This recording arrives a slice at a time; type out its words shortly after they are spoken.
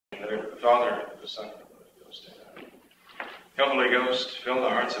Father, and of the Son, and of the Holy Ghost. Amen. Come, Holy Ghost, fill the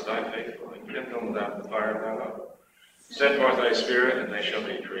hearts of thy faithful, and kindle them without the fire of thy love. Send forth thy Spirit, and they shall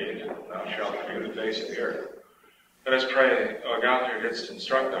be created, and thou shalt renew the face of the earth. Let us pray, O God, who didst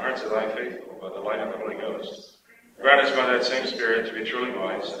instruct the hearts of thy faithful by the light of the Holy Ghost, grant us by that same Spirit to be truly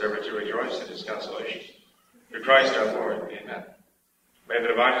wise, and ever to rejoice in his consolation. Through Christ our Lord. Amen. May the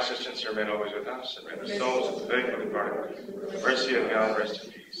divine assistance remain always with us, and may the souls of the faithful departed, with the mercy of God, rest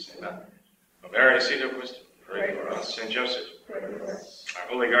in peace. Amen. O Mary, seat of wisdom, pray for us. Saint Joseph, pray for us. Our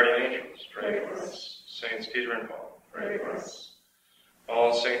holy guardian angels, pray for us. Saints Peter and Paul, pray for us.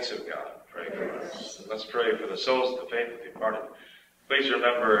 All saints of God, pray for us. And let's pray for the souls of the faithful departed. Please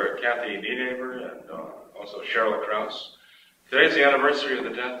remember Kathy Nienaber and also Cheryl Krause. Today's the anniversary of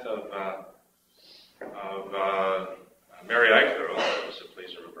the death of Mary Eichler, also, so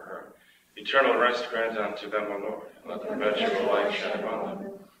please remember her. Eternal rest grant unto them, O Lord, and let the perpetual light shine upon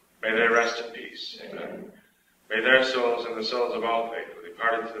them. May they rest in peace. Amen. May their souls and the souls of all faithful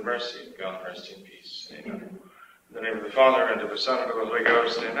departed to the mercy of God rest in peace. Amen. In the name of the Father, and of the Son, and of the Holy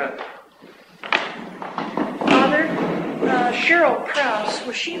Ghost. Amen. Father, Cheryl Krause,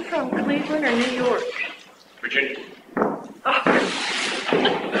 was she from Cleveland or New York? Virginia. Oh.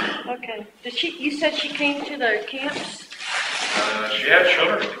 Okay. You said she came to the camps? She had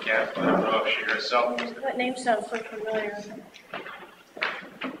children at the camp. I don't know if she herself was there. That name sounds so familiar.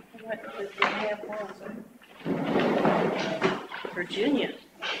 What did the camp was? Virginia.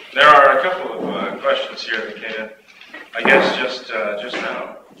 There are a couple of questions here that came in, I guess, just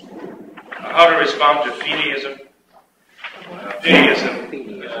now. How to respond to Feeneyism.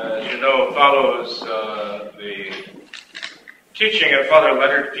 Feeneyism, as you know, follows the teaching of Father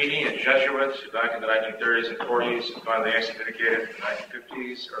Leonard Feeney, a Jesuit, back in the 1930s and 40s, and finally excommunicated in the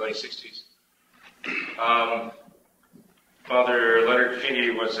 1950s, early 60s. Father Leonard Feeney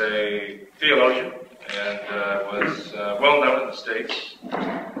was a theologian and was well known in the States.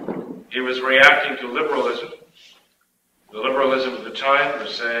 He was reacting to liberalism. The liberalism of the time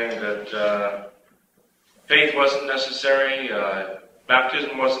was saying that faith wasn't necessary,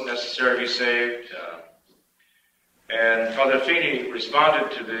 baptism wasn't necessary to be saved. And Father Feeney responded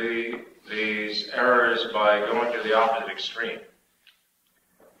to these errors by going to the opposite extreme.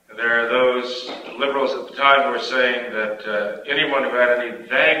 And there are those liberals at the time who were saying that anyone who had any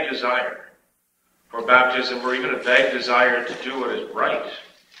vague desire for baptism, or even a vague desire to do what is right,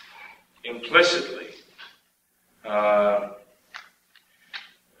 implicitly,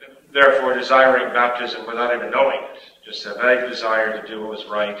 therefore desiring baptism without even knowing it, just a vague desire to do what was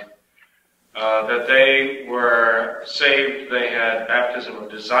right, that they were saved, they had baptism of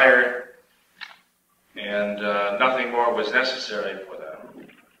desire, and nothing more was necessary for them.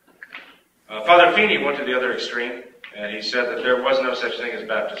 Father Feeney went to the other extreme, and he said that there was no such thing as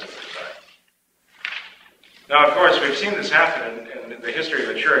baptism of desire. Now, of course, we've seen this happen in the history of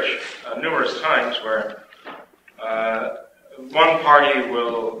the Church numerous times, where one party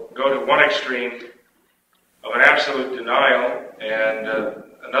will go to one extreme of an absolute denial, and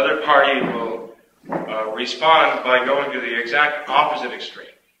another party will respond by going to the exact opposite extreme.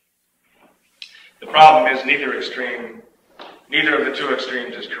 The problem is neither of the two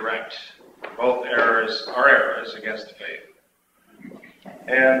extremes is correct. Both errors are errors against the faith.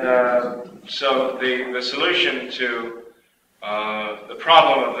 And so the solution to the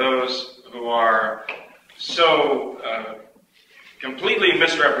problem of those who are so completely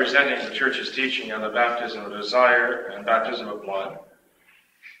misrepresenting the Church's teaching on the baptism of desire and baptism of blood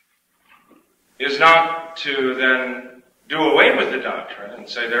is not to then do away with the doctrine and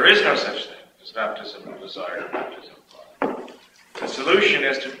say there is no such thing as baptism of desire and baptism of blood. The solution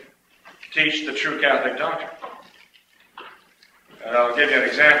is to teach the true Catholic doctrine. And I'll give you an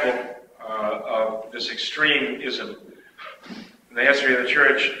example of this extremism. In the history of the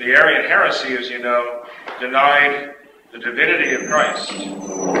Church, the Arian heresy, as you know, denied the divinity of Christ.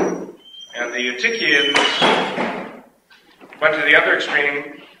 And the Eutychians went to the other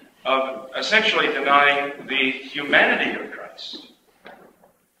extreme of essentially denying the humanity of Christ.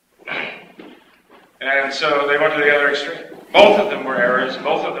 And so they went to the other extreme. Both of them were errors,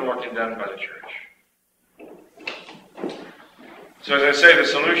 both of them were condemned by the Church. So as I say, the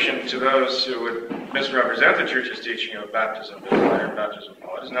solution to those who would misrepresent the Church's teaching of baptism of desire and baptism of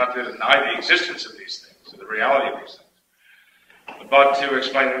blood is not to deny the existence of these things, or the reality of these things, but to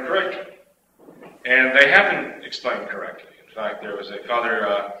explain them correctly. And they have been explained correctly. In fact, there was a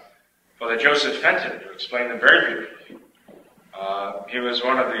Father Joseph Fenton who explained them very beautifully. He was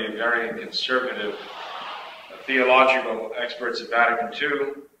one of the very conservative theological experts at Vatican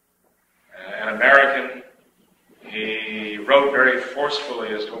II, an American. He wrote very forcefully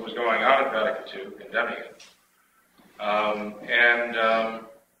as to what was going on at Vatican II, condemning it.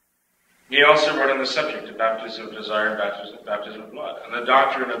 He also wrote on the subject of baptism of desire and baptism of blood, and the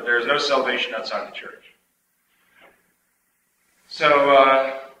doctrine of there is no salvation outside the church. So,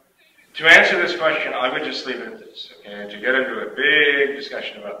 to answer this question, I would just leave it at this. Okay? To get into a big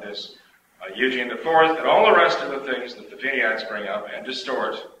discussion about this, Eugene IV and all the rest of the things that the Feeneyites bring up and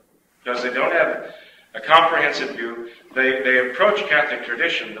distort, because they don't have a comprehensive view. They approach Catholic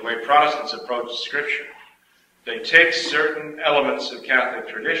tradition the way Protestants approach Scripture. They take certain elements of Catholic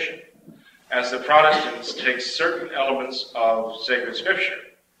tradition, as the Protestants take certain elements of sacred Scripture.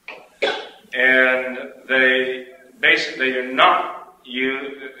 And they basically do not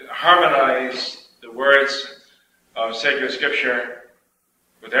harmonize the words of sacred Scripture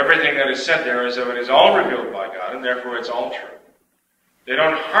with everything that is said there as though it is all revealed by God, and therefore it's all true. They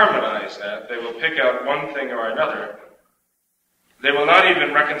don't harmonize that. They will pick out one thing or another. They will not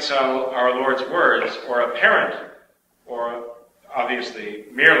even reconcile our Lord's words or apparent, or obviously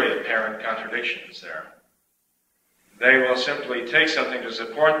merely apparent contradictions there. They will simply take something to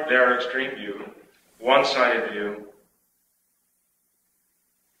support their extreme view, one-sided view,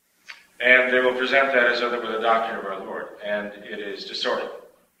 and they will present that as though it were the doctrine of our Lord, and it is distorted.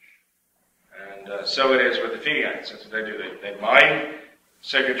 And so it is with the Feeneyites. That's what they do. They mine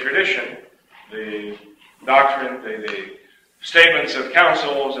sacred tradition, the doctrine, the statements of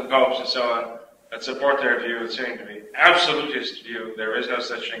councils and popes and so on, that support their view, it seems to be absolutist view. There is no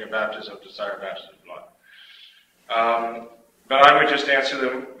such thing as baptism of desire, baptism of blood. But I would just answer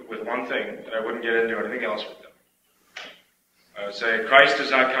them with one thing, and I wouldn't get into anything else with them. I would say Christ does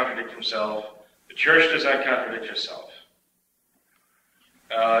not contradict himself. The church does not contradict herself.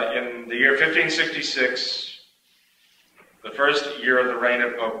 In the year 1566, the first year of the reign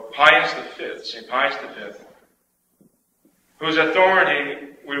of Pope Pius V, St. Pius V, whose authority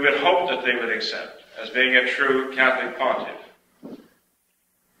we would hope that they would accept as being a true Catholic pontiff,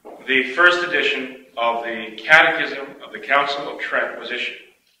 the first edition of the Catechism of the Council of Trent was issued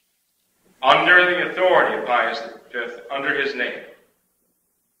under the authority of Pius V, under his name.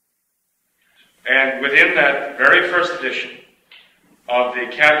 And within that very first edition of the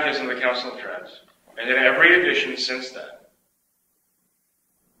Catechism of the Council of Trent, and in every edition since then,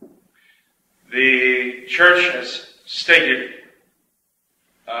 the Church has stated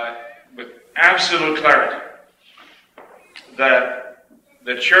with absolute clarity that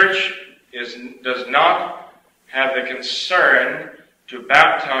the Church does not have the concern to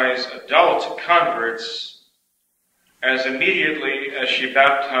baptize adult converts as immediately as she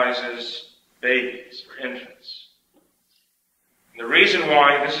baptizes babies or infants. And the reason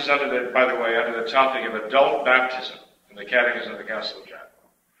why, this is by the way, under the topic of adult baptism in the Catechism of the Council of Trent.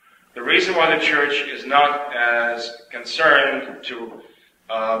 The reason why the Church is not as concerned to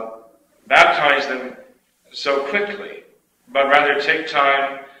baptize them so quickly, but rather take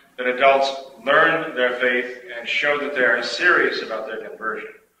time that adults learn their faith and show that they are serious about their conversion,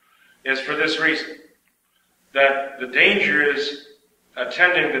 is for this reason, that the dangers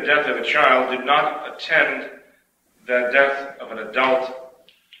attending the death of a child did not attend the death of an adult,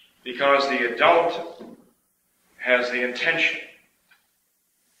 because the adult has the intention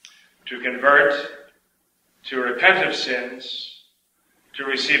to convert, to repent of sins, to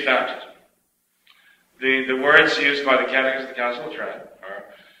receive baptism. The words used by the Catechism of the Council of Trent are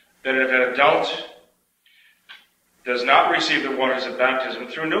that if an adult does not receive the waters of baptism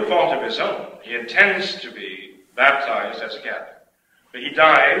through no fault of his own, he intends to be baptized as a Catholic, but he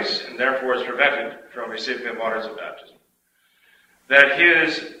dies and therefore is prevented from receiving the waters of baptism, that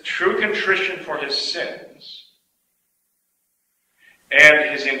his true contrition for his sins and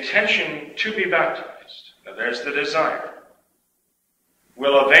his intention to be baptized, now there's the desire,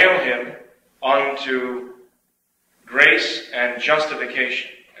 will avail him unto grace and justification.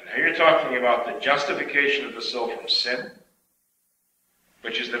 And here you're talking about the justification of the soul from sin,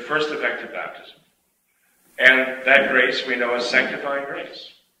 which is the first effect of baptism. And that grace we know as sanctifying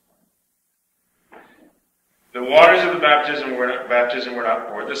grace. The waters of the baptism were not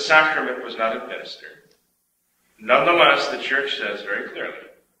poured. The sacrament was not administered. Nonetheless, the Church says very clearly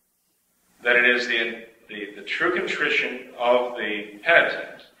that it is the true contrition of the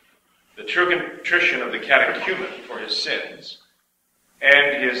penitent, the true contrition of the catechumen for his sins,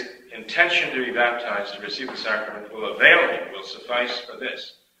 and his intention to be baptized to receive the sacrament will avail him, will suffice for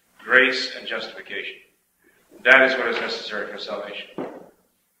this, grace and justification. That is what is necessary for salvation.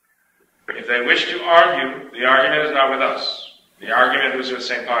 If they wish to argue, the argument is not with us. The argument was with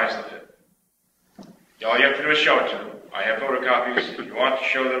St. Pius V. All you have to do is show it to them. I have photocopies. If you want to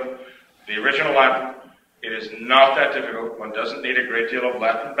show them the original Latin, It is not that difficult. One doesn't need a great deal of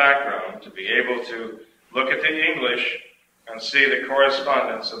Latin background to be able to look at the English and see the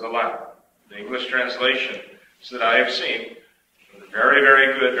correspondence of the Latin. The English translations that I have seen, very,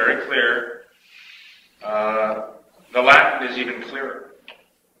 very good, very clear. The Latin is even clearer,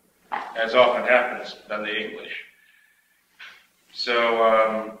 as often happens, than the English.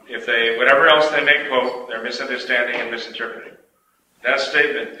 So if they, whatever else they may quote, they're misunderstanding and misinterpreting. That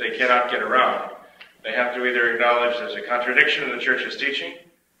statement they cannot get around. They have to either acknowledge there's a contradiction in the church's teaching,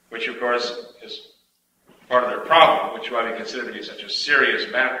 which of course is part of their problem, which is why we consider it to be such a serious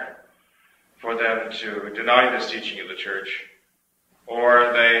matter for them to deny this teaching of the church,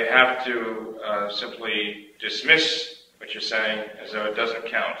 or they have to simply dismiss what you're saying as though it doesn't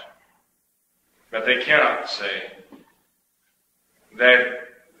count. But they cannot say that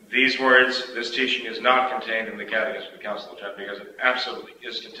these words, this teaching is not contained in the Catechism of the Council of Trent, because it absolutely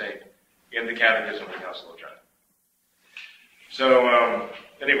is contained in the Catechism of the Council of Trent. So,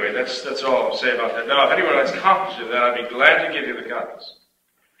 anyway, that's all I'll say about that. Now, if anyone has copies of that, I'd be glad to give you the copies.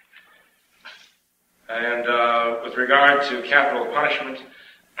 And with regard to capital punishment,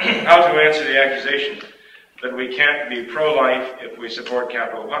 how to answer the accusation that we can't be pro-life if we support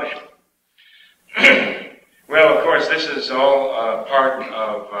capital punishment. Well, of course, this is all part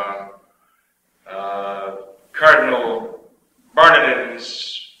of Cardinal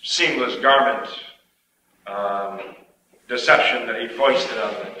Barnardin's seamless garment deception that he foisted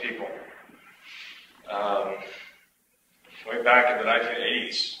on the people way back in the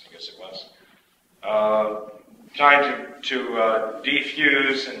 1980s, I guess it was, trying to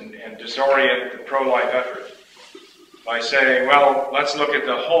defuse and disorient the pro-life effort by saying, well, let's look at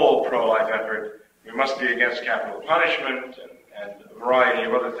the whole pro-life effort. We must be against capital punishment and a variety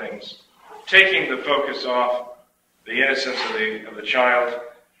of other things, taking the focus off the innocence of the child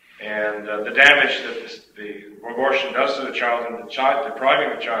and the damage that the abortion does to the child and depriving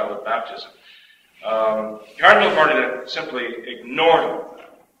the child of baptism. Cardinal Barnardin simply ignored all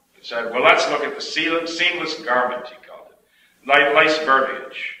that and said, well, let's look at the seamless garment, he called it. Nice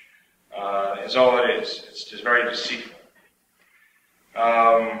verbiage is all it is. It's just very deceitful.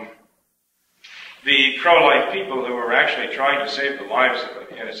 The pro-life people who were actually trying to save the lives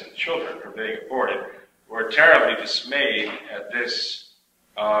of innocent children from being aborted were terribly dismayed at this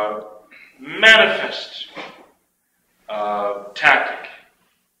manifest tactic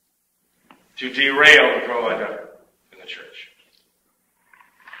to derail the pro-life effort in the church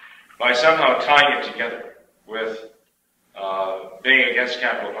by somehow tying it together with being against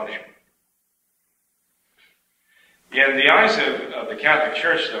capital punishment. In the eyes of the Catholic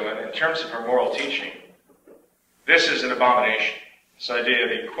Church, though, and in terms of her moral teaching, this is an abomination. This idea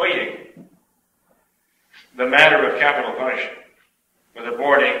of equating the matter of capital punishment with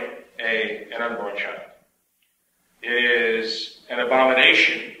aborting an unborn child is an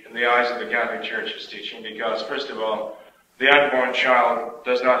abomination in the eyes of the Catholic Church's teaching because, first of all, the unborn child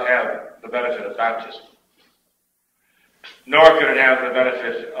does not have the benefit of baptism, nor could it have the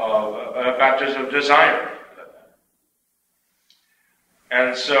benefit of a baptism of desire.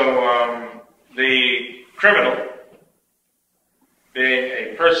 And so the criminal, being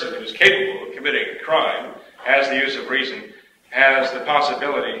a person who is capable of committing a crime, has the use of reason, has the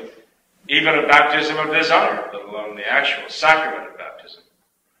possibility even of baptism of desire, let alone the actual sacrament of baptism,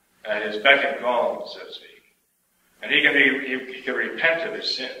 at his beck and call, so to speak. And he can repent of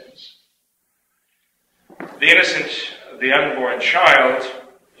his sins. The innocent, the unborn child,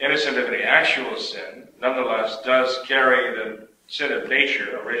 innocent of any actual sin, nonetheless does carry the sin of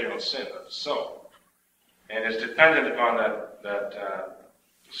nature, original sin of the soul, and is dependent upon that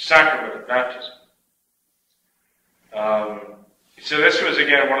sacrament of baptism. So this was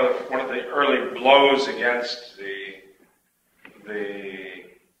again one of the early blows against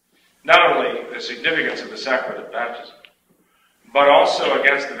not only the significance of the sacrament of baptism, but also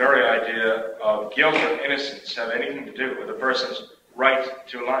against the very idea of guilt and innocence have anything to do with a person's right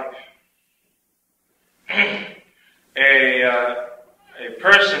to life. A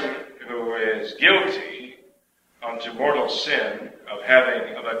person who is guilty unto mortal sin of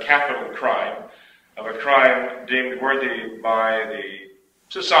a capital crime, of a crime deemed worthy by the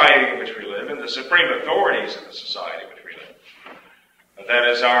society in which we live and the supreme authorities in the society in which we live, and that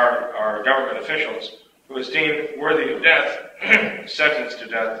is our government officials, who is deemed worthy of death, sentenced to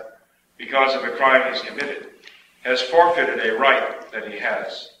death because of a crime he's committed, has forfeited a right that he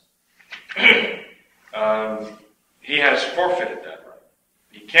has. He has forfeited that right.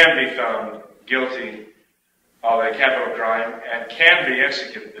 He can be found guilty of a capital crime and can be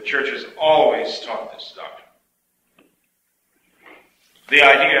executed. The Church has always taught this doctrine. The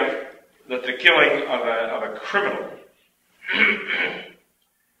idea that the killing of a criminal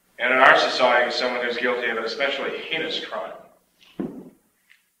and in our society is someone who's guilty of an especially heinous crime.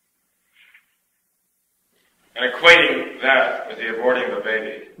 And equating that with the aborting of a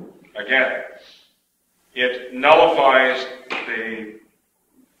baby, again, it nullifies the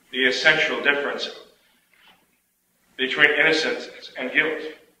essential difference between innocence and guilt.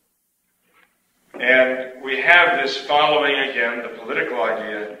 And we have this following, again, the political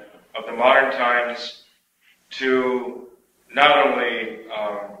idea of the modern times to not only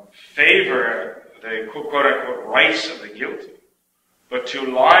favor the quote-unquote rights of the guilty, but to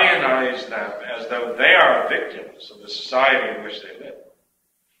lionize them as though they are victims of the society in which they live,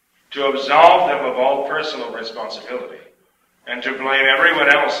 to absolve them of all personal responsibility, and to blame everyone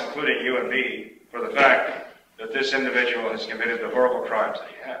else, including you and me, for the fact that this individual has committed the horrible crimes that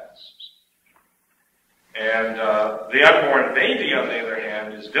he has. And the unborn baby, on the other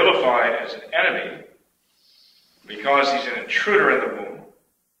hand, is vilified as an enemy because he's an intruder in the womb,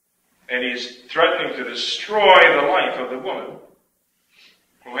 and he's threatening to destroy the life of the woman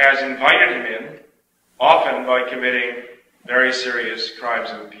who has invited him in, often by committing very serious crimes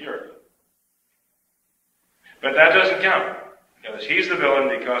of impurity. But that doesn't count, because he's the villain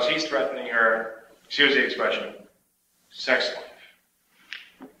because he's threatening her, excuse the expression, sex life.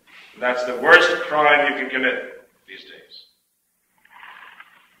 That's the worst crime you can commit these days.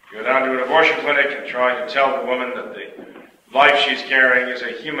 Go down to an abortion clinic and try to tell the woman that the life she's carrying is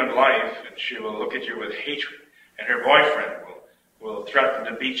a human life, and she will look at you with hatred, and her boyfriend will threaten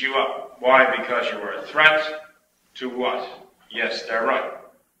to beat you up. Why? Because you are a threat to what? Yes, they're right.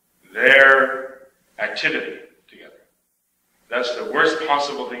 Their activity together. That's the worst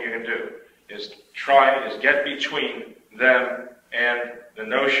possible thing you can do, is get between them and the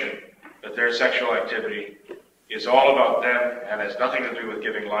notion that their sexual activity is all about them and has nothing to do with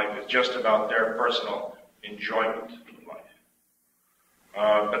giving life. It's just about their personal enjoyment of life.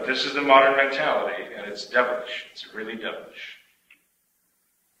 But this is the modern mentality, and it's devilish. It's really devilish.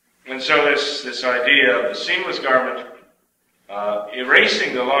 And so this idea of the seamless garment,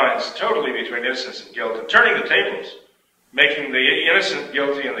 erasing the lines totally between innocence and guilt, and turning the tables, making the innocent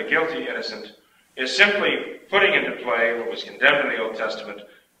guilty and the guilty innocent, is simply putting into play what was condemned in the Old Testament: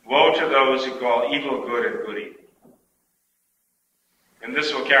 woe to those who call evil good and good evil. And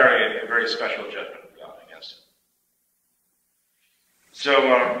this will carry a very special judgment of God against it. So,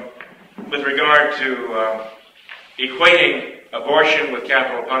 with regard to equating abortion with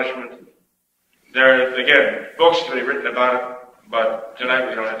capital punishment, there are, again, books to be written about it, but tonight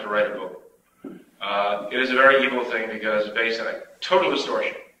we don't have to write a book. It is a very evil thing because it's based on a total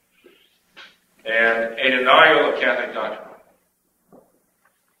distortion and a denial of Catholic doctrine.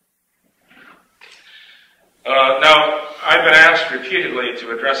 Now, I've been asked repeatedly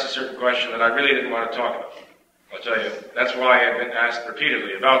to address a certain question that I really didn't want to talk about. I'll tell you, that's why I've been asked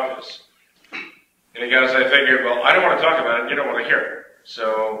repeatedly about this. And because I figured, well, I don't want to talk about it, you don't want to hear it.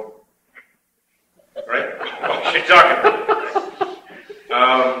 So, right? What you talking about?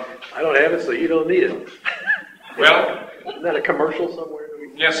 I don't have it, so you don't need it. Well, isn't that a commercial somewhere?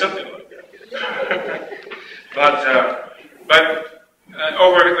 Yeah, something like that. But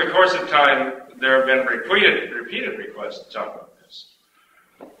over the course of time, there have been repeated requests to talk about this.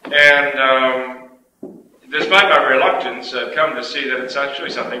 And despite my reluctance, I've come to see that it's actually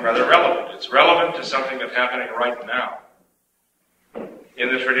something rather relevant. It's relevant to something that's happening right now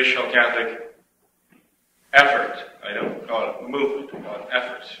in the traditional Catholic effort. I don't call it movement, I call it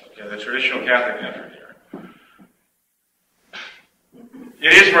effort. Okay, the traditional Catholic effort here.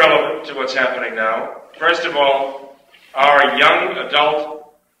 It is relevant to what's happening now. First of all, our young adult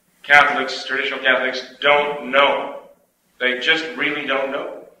Catholics, traditional Catholics, don't know. They just really don't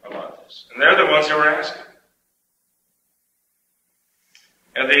know about this. And they're the ones who are asking.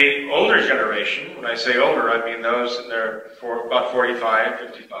 And the older generation, when I say older, I mean those that are about 45,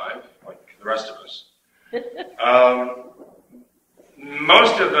 55, like the rest of us.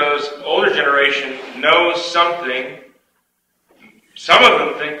 Most of those older generation know something. Some of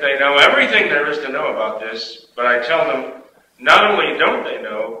them think they know everything there is to know about this, but I tell them, not only don't they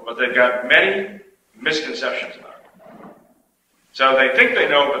know, but they've got many misconceptions about it. So they think they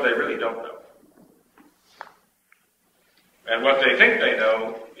know, but they really don't know. And what they think they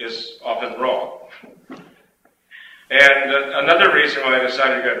know is often wrong. And another reason why I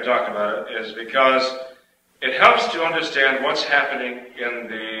decided to go and talk about it is because it helps to understand what's happening in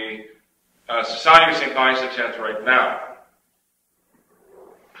the Society of St. Pius X right now.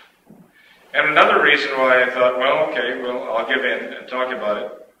 And another reason why I thought, well, okay, I'll give in and talk about it,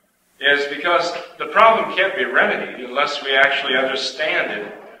 is because the problem can't be remedied unless we actually understand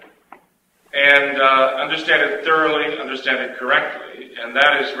it and understand it thoroughly, understand it correctly, and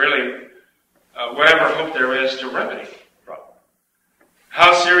that is really whatever hope there is to remedy the problem.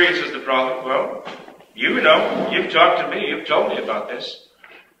 How serious is the problem? Well, you know, you've talked to me, you've told me about this.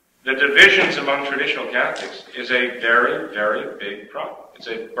 The divisions among traditional Catholics is a very, very big problem. It's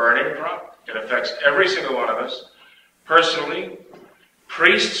a burning problem. It affects every single one of us personally.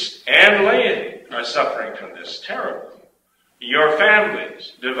 Priests and laity are suffering from this terribly. Your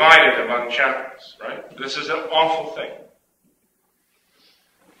families divided among chaplains, right? This is an awful thing.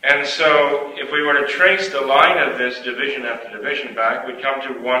 And so, if we were to trace the line of this division after division back, we'd come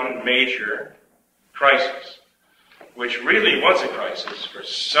to one major crisis, which really was a crisis for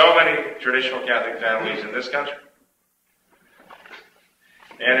so many traditional Catholic families in this country.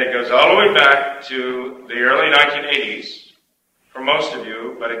 And it goes all the way back to the early 1980s for most of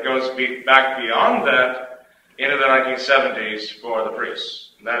you, but it goes back beyond that into the 1970s for the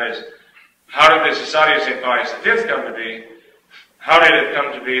priests. And that is, how did the Society of St. Pius V come to be? How did it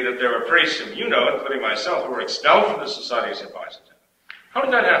come to be that there were priests, whom you know, including myself, who were expelled from the Society of St. Pius V? How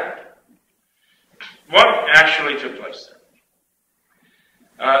did that happen? What actually took place there?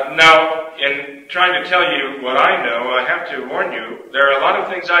 Now, in trying to tell you what I know, I have to warn you, there are a lot of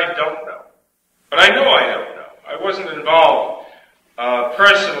things I don't know. But I know I don't know. I wasn't involved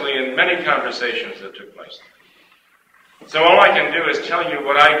personally in many conversations that took place there. So all I can do is tell you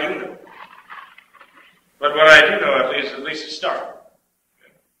what I do know. But what I do know, at least a start.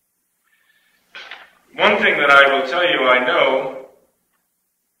 One thing that I will tell you I know,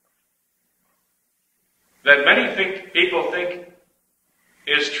 that many people think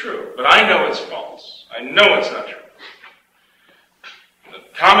is true, but I know it's false. I know it's not true. The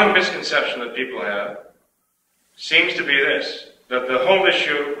common misconception that people have seems to be this, that the whole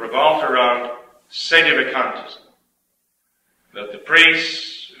issue revolved around sedevacantism. That the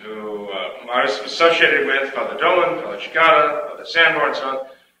priests who I was associated with, Father Dolan, Father Chicata, Father Sanborn, and so on,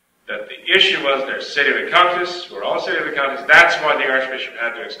 that the issue was they're sedevacantists, we're all sedevacantists, that's why the Archbishop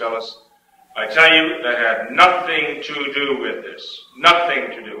had to expel us. I tell you, that had nothing to do with this.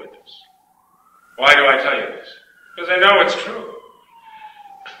 Nothing to do with this. Why do I tell you this? Because I know it's true.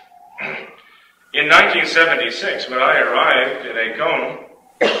 In 1976, when I arrived in Écône,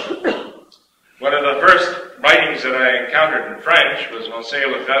 one of the first writings that I encountered in French was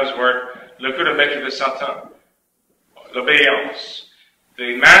Monseigneur Lefebvre's work, Le coup de maître de Satan, l'obéissance.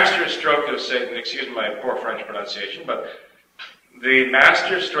 The master stroke of Satan, excuse my poor French pronunciation, but the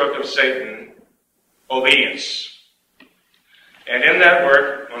master stroke of Satan, obedience. And in that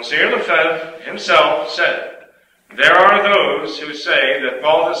work, Monseigneur Lefebvre himself said, there are those who say that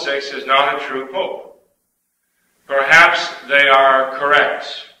Paul VI is not a true pope. Perhaps they are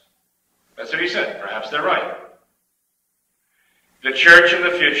correct. That's what he said. Perhaps they're right. The Church in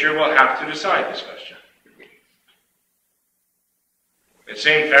the future will have to decide this question. It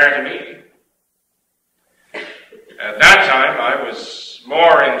seemed fair to me. At that time, I was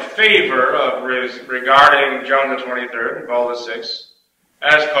more in favor of regarding John the 23rd and Paul VI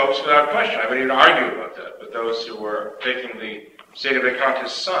as popes without question. I wouldn't even argue about that with those who were taking the sedevacantist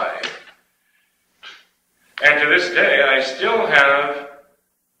side. And to this day, I still have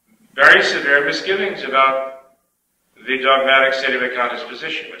very severe misgivings about the dogmatic sedevacantist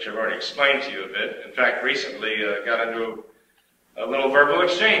position, which I've already explained to you a bit. In fact, recently got into a little verbal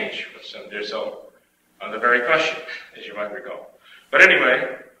exchange with some dear soul on the very question, as you might recall. But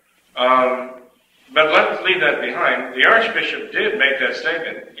anyway, but let's leave that behind. The Archbishop did make that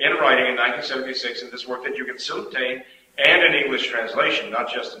statement in writing in 1976 in this work that you can still obtain, and in English translation,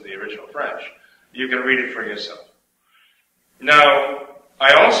 not just in the original French. You can read it for yourself. Now,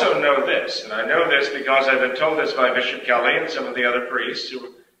 I also know this, and I know this because I've been told this by Bishop Kelly and some of the other priests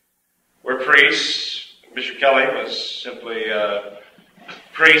who were priests. Bishop Kelly was simply a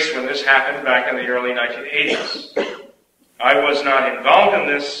priest when this happened back in the early 1980s. I was not involved in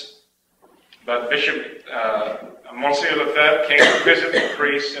this, but Bishop Monseigneur Lefebvre came to visit the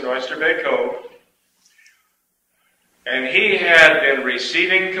priests in Oyster Bay Cove, and he had been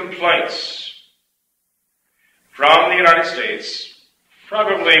receiving complaints from the United States,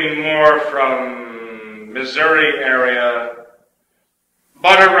 probably more from Missouri area,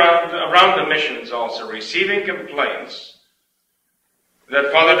 but around the missions also, receiving complaints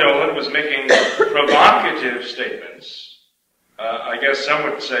that Father Dolan was making provocative statements, I guess some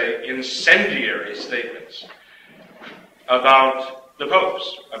would say incendiary statements, about the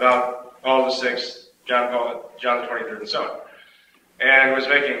popes, about Paul VI, John the 23rd, and so on. And was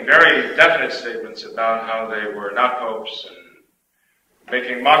making very definite statements about how they were not popes, and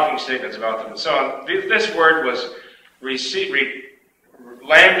making mocking statements about them, and so on. This word was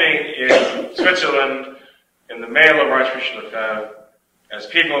landing in Switzerland in the mail of Archbishop Lefebvre as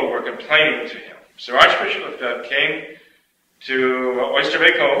people were complaining to him. So Archbishop Lefebvre came to Oyster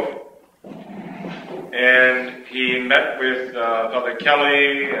Bay Cove, and he met with Father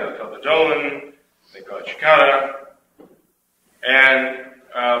Kelly, Father Dolan, they call it Chicada, and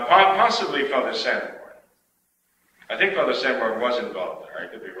possibly Father Sanborn. I think Father Sanborn was involved there. I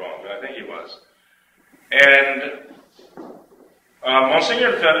could be wrong, but I think he was. And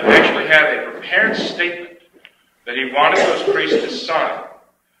Monsignor Lefebvre actually had a prepared statement that he wanted those priests to sign.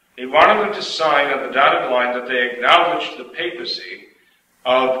 He wanted them to sign on the dotted line that they acknowledged the papacy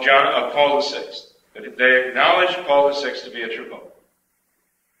of Paul VI. That they acknowledged Paul VI to be a true pope.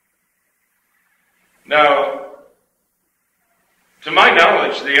 Now, to my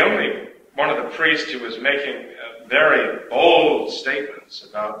knowledge, the only one of the priests who was making very bold statements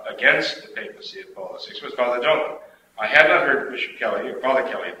against the papacy of Paul VI was Father Dolan. I had not heard Bishop Kelly, or Father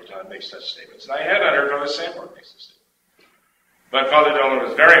Kelly at the time, make such statements, and I had not heard Father Sanborn make such statements. But Father Dolan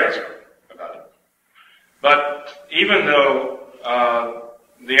was very outspoken about it. But even though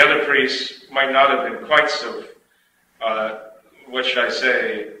the other priests might not have been quite so, what should I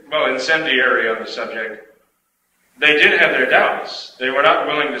say, well, incendiary on the subject, they did have their doubts. They were not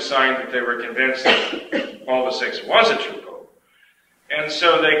willing to sign that they were convinced that Paul VI was a true pope. And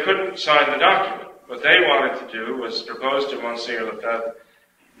so they couldn't sign the document. What they wanted to do was propose to Monsignor Lefebvre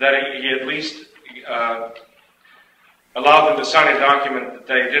that he at least allowed them to sign a document that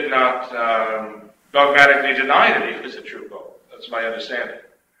they did not dogmatically deny that he was a true pope. That's my understanding.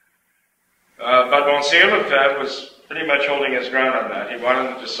 But Monsignor Lefebvre was pretty much holding his ground on that. He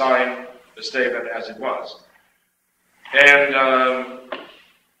wanted them to sign the statement as it was. And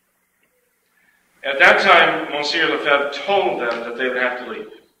at that time, Monsignor Lefebvre told them that they would have to leave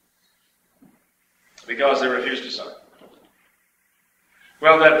because they refused to sign.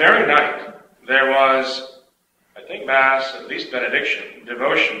 Well, that very night, there was, I think, Mass, at least benediction,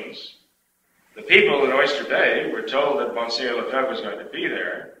 devotions. The people in Oyster Bay were told that Monsignor Lefebvre was going to be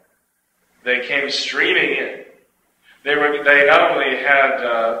there. They came streaming in. They not only had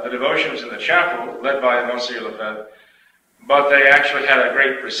the devotions in the chapel, led by Monsignor Lefebvre, but they actually had a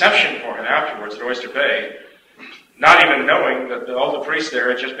great reception for him afterwards at Oyster Bay, not even knowing that all the priests there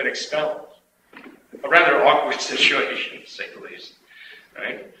had just been expelled. A rather awkward situation, to say the least.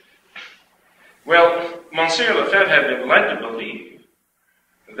 Right? Well, Monsignor Lefebvre had been led to believe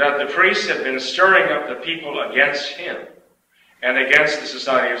that the priests had been stirring up the people against him and against the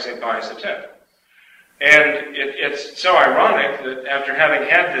Society of St. Pius X. And it's so ironic that after having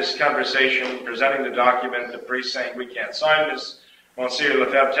had this conversation, presenting the document, the priest saying, we can't sign this, Monsignor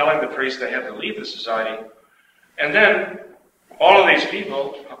Lefebvre telling the priest they had to leave the society, and then all of these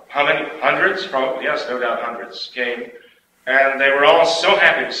people, how many? Hundreds? Probably, yes, no doubt hundreds, came, and they were all so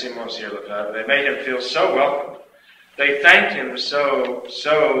happy to see Monsignor Lefebvre. They made him feel so welcome. They thanked him so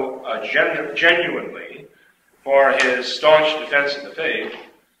genuinely for his staunch defense of the faith.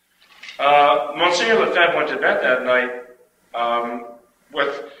 Monsignor Lefebvre went to bed that night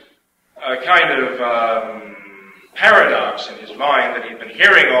with a kind of paradox in his mind that he'd been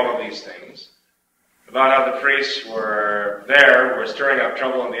hearing all of these things about how the priests were stirring up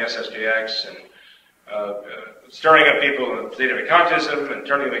trouble in the SSPX and stirring up people in the Feeneyism and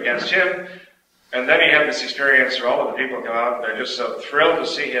turning them against him. And then he had this experience where all of the people come out and they're just so thrilled to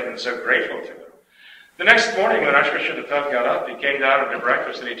see him and so grateful to him. The next morning when Archbishop Lefebvre got up, he came down after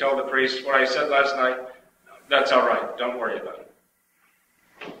breakfast and he told the priest, what I said last night, that's all right, don't worry about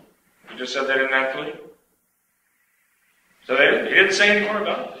it. He just said they didn't have to leave. So he didn't say any more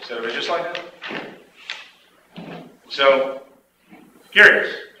about it. He said it was just like that. So,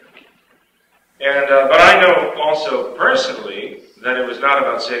 curious. And but I know also personally that it was not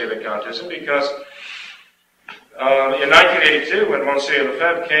about sedevacantism because in 1982, when Monsignor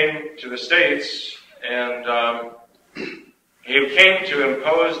Lefebvre came to the States, and he came to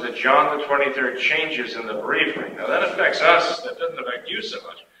impose the John the 23rd changes in the bereavement. Now that affects us, that doesn't affect you so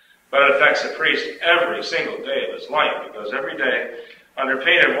much, but it affects the priest every single day of his life, because every day, under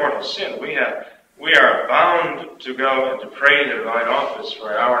pain of mortal sin, we are bound to go and to pray the divine office for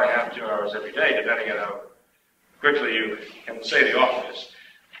an hour and a half, 2 hours every day, depending on how quickly you can say the office.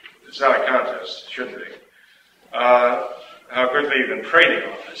 It's not a contest, it shouldn't be. How quickly you can pray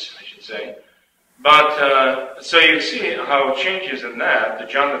the office, I should say. But, so you see how changes in that, the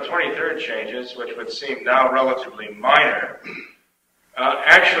John the 23rd changes, which would seem now relatively minor,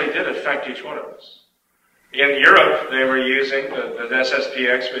 actually did affect each one of us. In Europe, they were using, the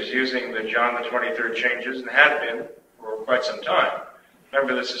SSPX was using the John the 23rd changes and had been for quite some time.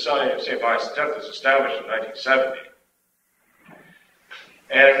 Remember, the Society of St. Pius X was established in 1970.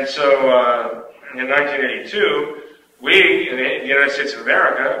 And so in 1982, we, in the United States of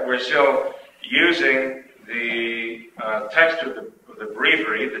America, were still using the text of the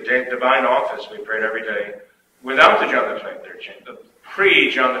breviary, the divine office we prayed every day, without the John the 23rd change, the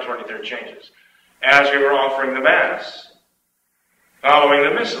pre-John the 23rd changes, as we were offering the Mass, following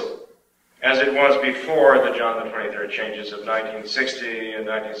the Missal, as it was before the John the 23rd changes of 1960 and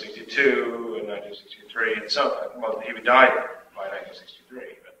 1962 and 1963 and so on. Well, he died by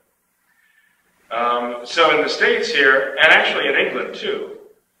 1963. So in the States here, and actually in England too,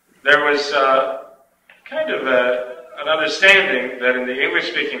 there was kind of an understanding that in the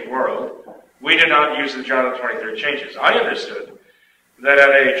English-speaking world, we did not use the John the 23rd changes. I understood that at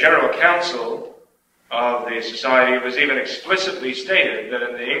a general council of the society, it was even explicitly stated that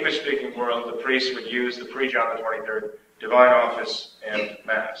in the English-speaking world, the priests would use the pre-John the 23rd divine office and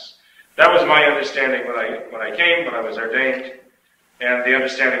Mass. That was my understanding when I came, when I was ordained, and the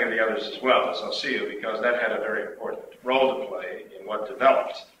understanding of the others as well, as I'll see you, because that had a very important role to play in what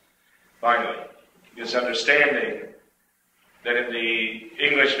developed, finally. This understanding that in the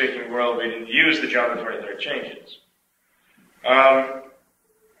English-speaking world, we didn't use the John the 23rd changes.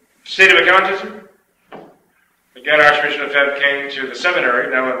 State of Vacantism. Again, Archbishop Lefebvre came to the seminary,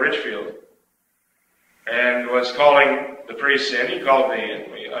 now in Ridgefield, and was calling the priests in. He called me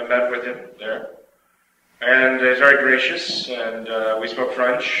in. I met with him there. And he was very gracious, and we spoke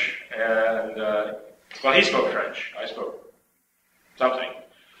French, and, well, he spoke French. I spoke something.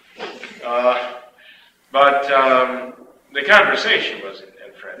 But the conversation was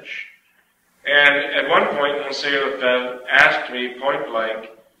in French. And at one point, Monsieur Lefebvre asked me point blank,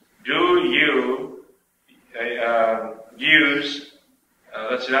 do you use,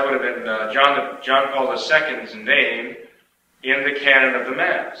 let's see, that would have been John Paul II's name in the canon of the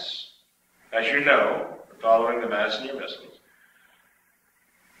Mass? As you know, following the Mass in your missals,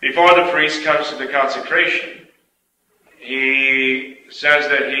 before the priest comes to the consecration, he says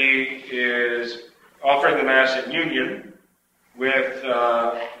that he is offering the Mass in union with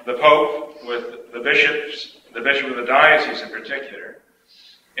the Pope, with the bishop of the diocese in particular,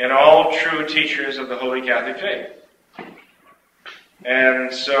 and all true teachers of the Holy Catholic faith.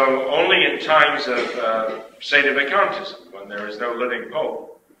 And so only in times of State of Vacantism, when there is no living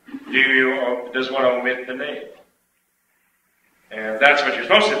Pope, does one omit the name. And that's what you're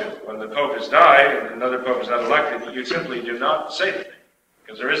supposed to do. When the Pope has died and another Pope is not elected, you simply do not say the name,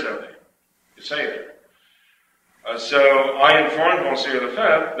 because there is no name. You say it. So I informed Monsieur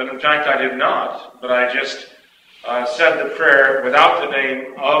Lefebvre that in fact I did not, but I just said the prayer without the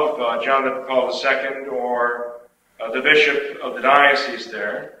name of John Paul II or the bishop of the diocese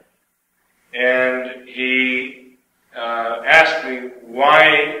there. And he asked me,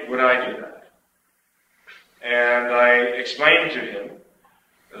 why would I do that? And I explained to him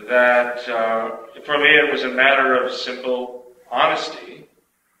that for me it was a matter of simple honesty,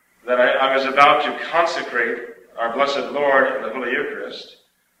 that I was about to consecrate our blessed Lord in the Holy Eucharist,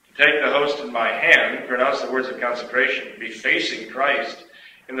 to take the host in my hand, pronounce the words of consecration, be facing Christ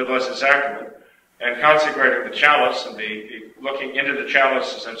in the Blessed Sacrament, and consecrating the chalice, and be looking into the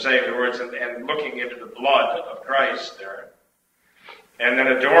chalice as I'm saying the words, and looking into the blood of Christ there, and then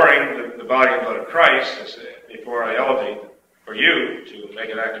adoring the body and blood of Christ before I elevate for you to make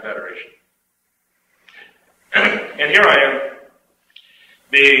an act of adoration. And here I am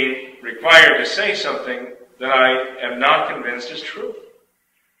being required to say something that I am not convinced is true.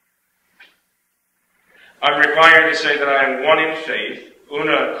 I'm required to say that I am one in faith,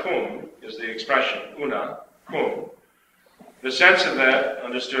 una cum is the expression, una cum. The sense of that,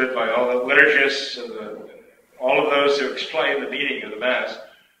 understood by all the liturgists and all of those who explain the meaning of the Mass,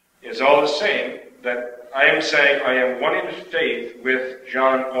 is all the same, that I am saying I am one in faith with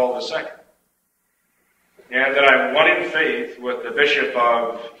John Paul II. And that I'm one in faith with the Bishop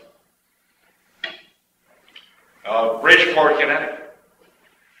of Bridgeport, Connecticut.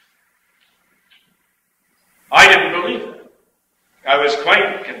 I didn't believe that. I was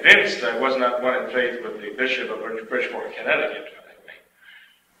quite convinced I was not one in faith with the Bishop of Bridgeport, Connecticut.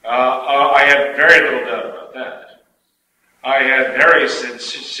 I had very little doubt about that. I had very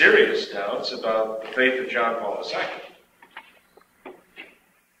serious doubts about the faith of John Paul II.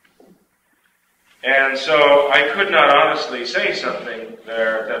 And so I could not honestly say something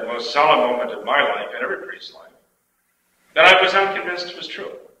there, that most solemn moment of my life, and every priest's life, that I was not convinced was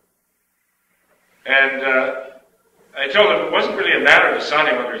true. And I told him it wasn't really a matter of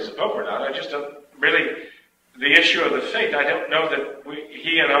deciding whether he's a pope or not. I just don't really, the issue of the faith, I don't know that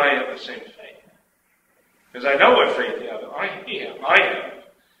he and I have the same faith. Because I know what faith I have.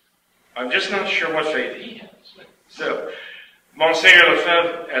 I'm just not sure what faith he has. So, Monsignor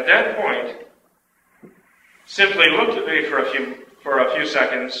Lefebvre, at that point, simply looked at me for a few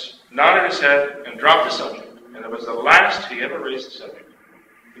seconds, nodded his head, and dropped the subject. And it was the last he ever raised the subject.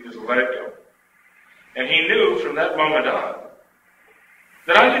 He just let it go. And he knew from that moment on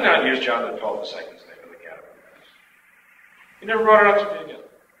that I did not use John Paul II's name in the canon. He never brought it up to me again.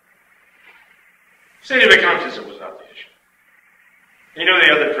 Sedevacantism was not the issue. He knew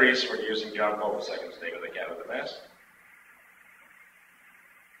the other priests were using John Paul II's name in the canon of the Mass.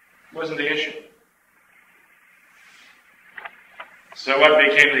 It wasn't the issue. So what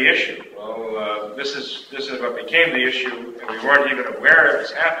became the issue? Well, this is what became the issue, and we weren't even aware it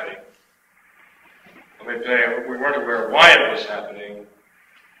was happening. We weren't aware why it was happening,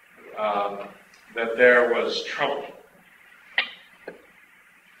 that there was trouble.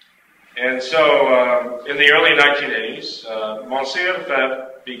 And so, in the early 1980s, Monsignor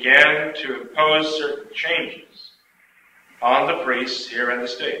Lefebvre began to impose certain changes on the priests here in the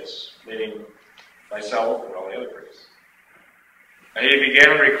States, meaning myself and all the other priests. And he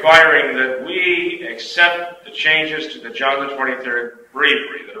began requiring that we accept the changes to the John the 23rd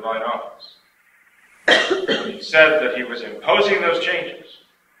Breviary, the Divine Office. He said that he was imposing those changes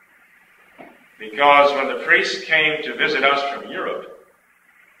because when the priests came to visit us from Europe,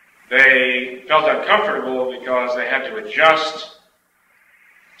 they felt uncomfortable because they had to adjust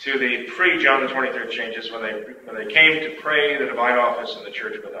to the pre-John the 23rd changes when they came to pray the Divine Office in the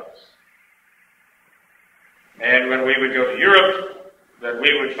church with us. And when we would go to Europe, that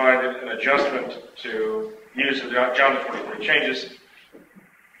we would find it an adjustment to use the John the 23rd changes.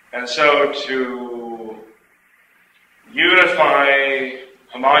 And so to unify,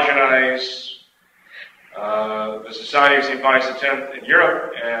 homogenize the Society of St. Pius X in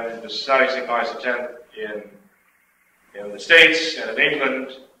Europe and the Society of St. Pius X in the States and in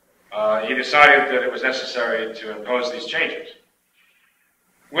England, he decided that it was necessary to impose these changes.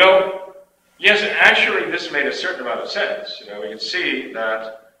 Well, yes, actually this made a certain amount of sense. We can see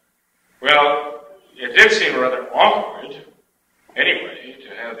that, well, it did seem rather awkward, anyway, to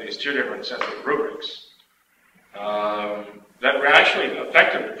have these two different sets of rubrics that were actually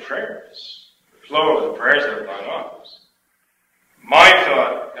affected the prayers, the flow of the prayers of the Divine Office. My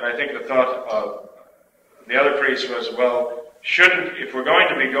thought, and I think the thought of the other priests was, well, if we're going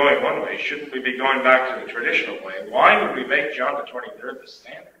to be going one way, shouldn't we be going back to the traditional way? Why would we make John the 23rd the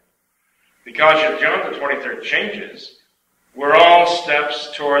standard? Because if John the 23rd changes, we're all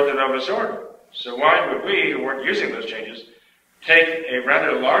steps toward the Novus Ordo. So why would we, who weren't using those changes, take a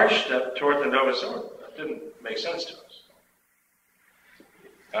rather large step toward the Novus Ordo? That didn't make sense to us.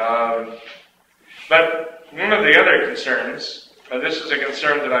 But one of the other concerns, this is a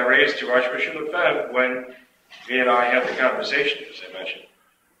concern that I raised to Archbishop Lefebvre when he and I had the conversation, as I mentioned.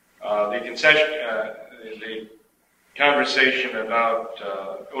 The conversation about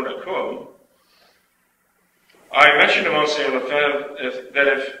Una Cum, I mentioned to Monsignor Lefebvre that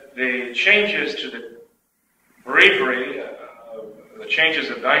if the changes to the breviary, the changes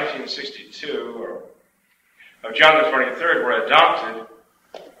of 1962, or of John the 23rd were adopted,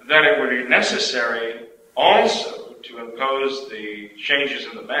 then it would be necessary also to impose the changes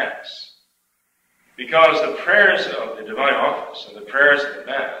in the Mass. Because the prayers of the Divine Office and the prayers of the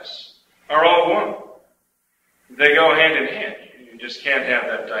Mass are all one. They go hand in hand. You just can't have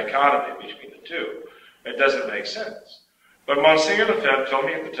that dichotomy between the two. It doesn't make sense. But Monsignor Lefebvre told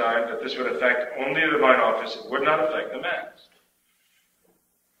me at the time that this would affect only the Divine Office. It would not affect the Mass.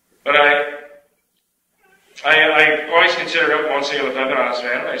 But I always considered Monsignor Lefebvre an honest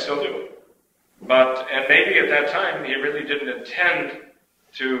man, and I still do. And maybe at that time he really didn't intend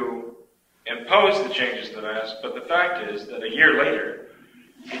to impose the changes in the Mass, but the fact is that a year later,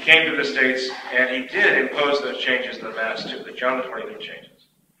 he came to the States and he did impose those changes in the Mass too, the John the 23rd changes.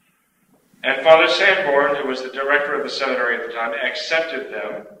 And Father Sanborn, who was the director of the seminary at the time, accepted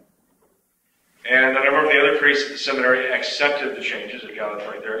them. And a number of the other priests at the seminary accepted the changes of John the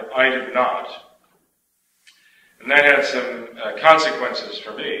 23rd. I did not. And that had some consequences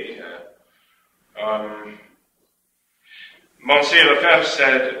for me. Monsignor Lefebvre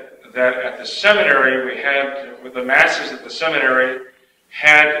said that at the seminary the Masses at the seminary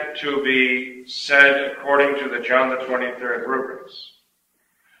had to be said according to the John the 23rd rubrics.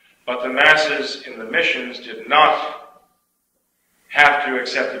 But the Masses in the missions did not have to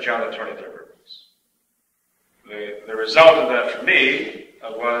accept the John the 23rd rubrics. The result of that for me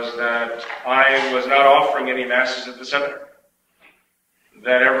was that I was not offering any Masses at the seminary.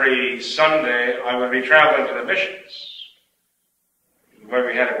 That every Sunday I would be traveling to the missions. The way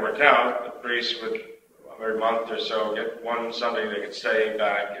we had it worked out, the priests would, every month or so, get one Sunday they could stay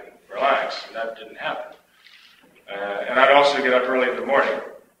back and relax, and that didn't happen. And I'd also get up early in the morning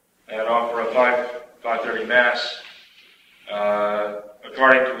and offer a 5:30 Mass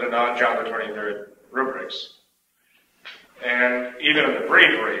according to the non-John the 23rd rubrics. And even in the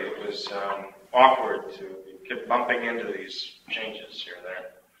breviary, it was awkward to keep bumping into these changes here and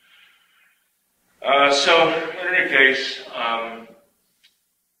there. So, in any case,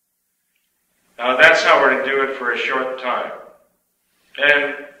 that's how we're going to do it for a short time.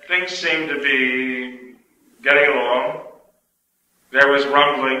 And things seem to be getting along. There was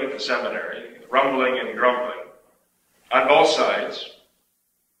rumbling at the seminary, rumbling and grumbling on both sides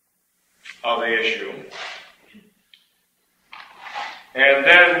of the issue. And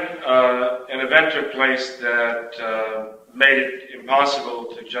then an event took place that made it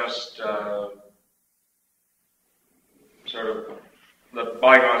impossible to just sort of let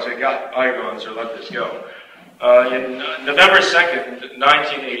bygones be bygones or let this go. In November 2nd,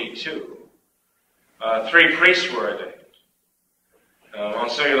 1982, 3 priests were ordained.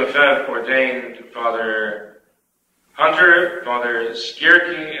 Monsieur Lefebvre ordained Father Hunter, Father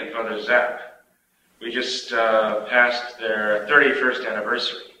Skierke, and Father Zapp. We just passed their 31st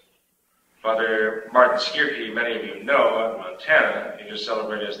anniversary. Father Martin Skierke, many of you know, out in Montana, he just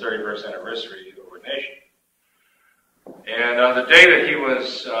celebrated his 31st anniversary of ordination. And on the day that he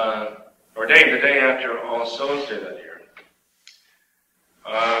was ordained, the day after All Souls Day that year,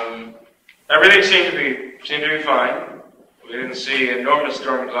 everything seemed to be fine. We didn't see enormous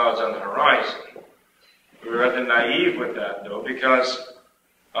storm clouds on the horizon. We were rather naive with that, though, because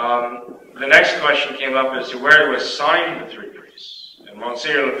the next question came up as to where to assign the 3 priests. And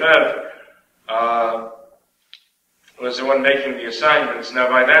Monsieur Lefebvre was the one making the assignments. Now,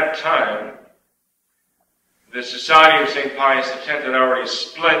 by that time, the Society of St. Pius X had already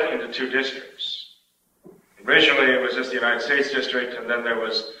split into 2 districts. Originally, it was just the United States district, and then there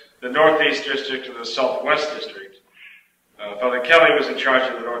was the Northeast district and the Southwest district. Father Kelly was in charge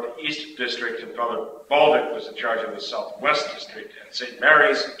of the Northeast district, and Father Baldick was in charge of the Southwest district, and St.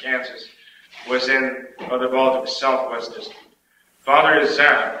 Mary's in Kansas was in Father Baldick's Southwest district. Father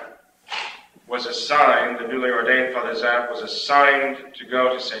Zapp was assigned, the newly ordained Father Zapp was assigned to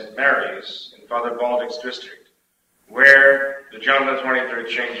go to St. Mary's in Father Baldick's district, where the John the 23rd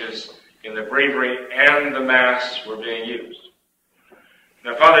changes in the breviary and the Mass were being used.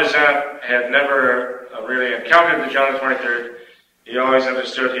 Now, Father Zapp had never really encountered the John the 23rd. He always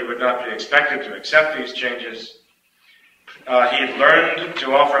understood he would not be expected to accept these changes. He had learned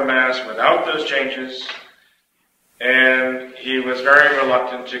to offer Mass without those changes, and he was very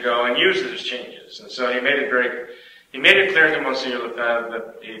reluctant to go and use those changes. And so he made it clear to Monsieur Lefebvre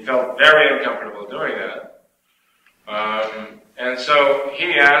that he felt very uncomfortable doing that. And so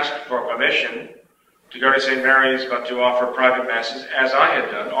he asked for permission to go to St. Mary's, but to offer private Masses, as I had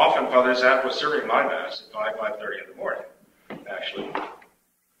done. Often Father Zapp was serving my Mass at 5:30 in the morning, actually.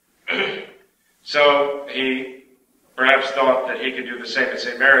 So he perhaps thought that he could do the same at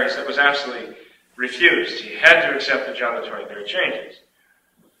St. Mary's. That was absolutely refused. He had to accept the John the 23rd changes.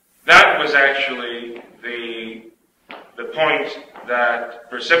 That was actually the point that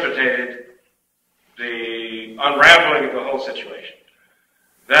precipitated the unraveling of the whole situation.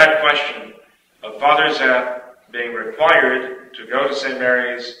 That question of Father Zapp being required to go to St.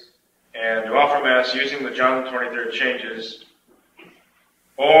 Mary's and to offer Mass using the John the 23rd changes,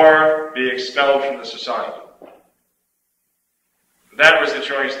 or be expelled from the society. That was the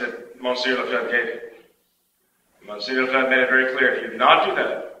choice that Monsieur Lefebvre gave him. Monsieur Lefebvre made it very clear, if you do not do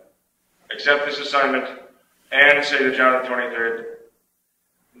that, accept this assignment and say the John the 23rd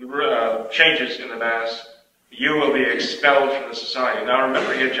changes in the Mass, you will be expelled from the society. Now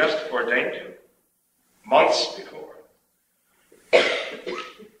remember, he had just ordained him months before.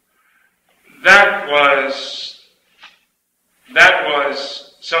 That was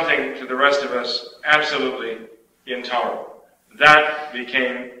something to the rest of us absolutely intolerable. That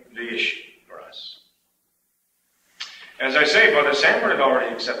became the issue for us. As I say, Brother Sanford had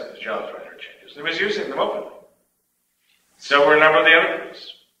already accepted the John the 23rd changes. He was using them openly. So were a number of the other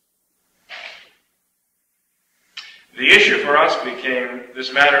priests. The issue for us became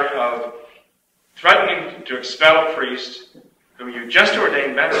this matter of threatening to expel a priest whom you just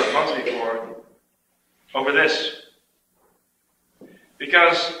ordained matter of months before over this.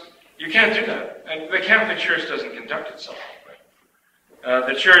 Because you can't do that. And the Catholic Church doesn't conduct itself that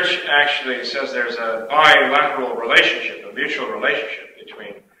way. The Church actually says there's a bilateral relationship, a mutual relationship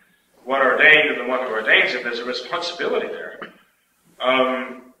between one ordained and the one who ordains him. There's a responsibility there.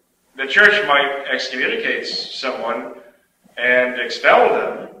 The Church might excommunicate someone and expel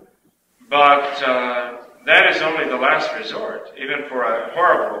them, but that is only the last resort. Even for a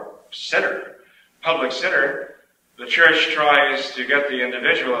horrible sinner, public sinner, the church tries to get the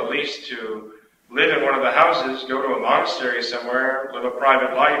individual at least to live in one of the houses, go to a monastery somewhere, live a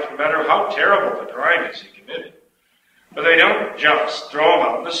private life, no matter how terrible the crime is he committed. But they don't just throw him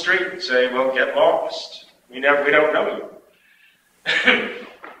out in the street and say, well, get lost. We don't know you.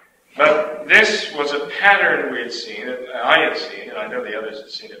 But this was a pattern we had seen, I had seen, and I know the others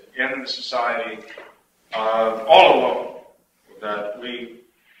had seen it, in the society all along. That we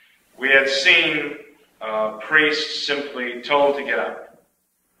had seen priests simply told to get out.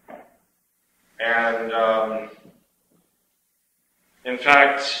 And in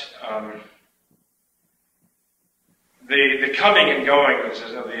fact, the coming and going of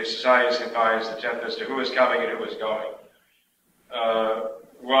the Society of St. Pius X as to who was coming and who was going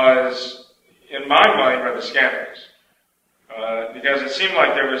was, in my mind, rather scandalous. Because it seemed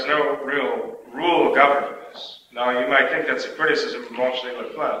like there was no real rule governing this. Now, you might think that's a criticism of Monsignor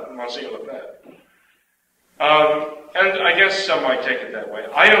Lefebvre. And I guess some might take it that way.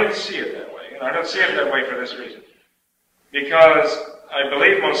 I don't see it that way. And I don't see it that way for this reason. Because I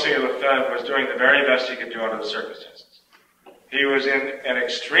believe Monsignor Lefebvre was doing the very best he could do under the circumstances. He was in an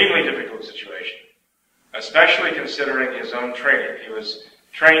extremely difficult situation, especially considering his own training. He was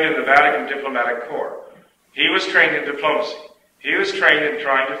trained in the Vatican Diplomatic Corps. He was trained in diplomacy. He was trained in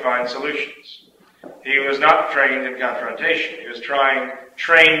trying to find solutions. He was not trained in confrontation. He was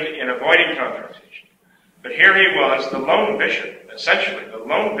trained in avoiding confrontation. But here he was, the lone bishop, essentially the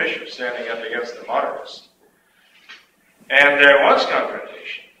lone bishop standing up against the modernists. And there was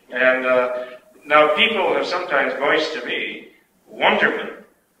confrontation. And now people have sometimes voiced to me wonderment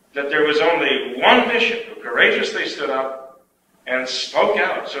that there was only one bishop who courageously stood up and spoke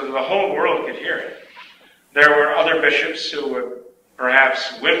out so that the whole world could hear him. There were other bishops who would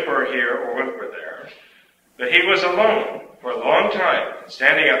perhaps whimper here or whimper there, but he was alone for a long time,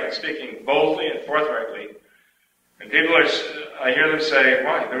 standing up and speaking boldly and forthrightly. And people I hear them say,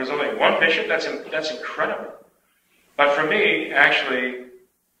 why, there was only one bishop? That's incredible. But for me, actually,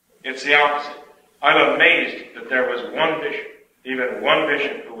 it's the opposite. I'm amazed that there was one bishop, even one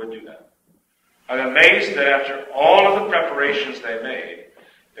bishop who would do that. I'm amazed that after all of the preparations they made,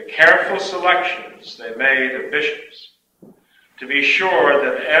 the careful selections they made of bishops, to be sure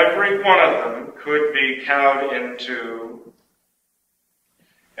that every one of them could be cowed into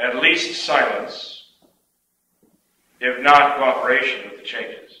at least silence, if not cooperation with the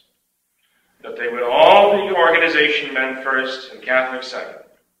changes. That they would all be organization men first and Catholic second.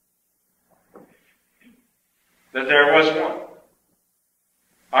 That there was one.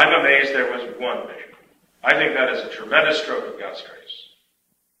 I'm amazed there was one bishop. I think that is a tremendous stroke of God's grace.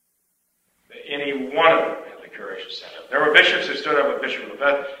 That any one of them had the courage to stand up. There were bishops who stood up with Bishop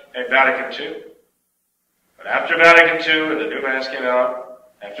Lefebvre at Vatican II. But after Vatican II and the new Mass came out,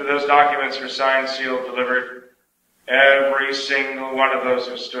 after those documents were signed, sealed, delivered, every single one of those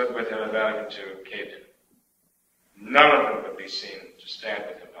who stood with him at Vatican II caved in. None of them would be seen to stand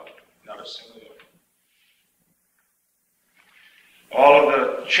with him publicly. Not a single one. All of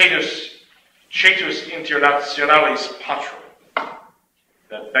the Cetus Internationalis Patrum,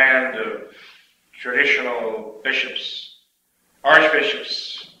 that band of traditional bishops,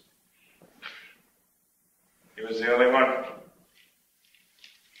 archbishops, he was the only one.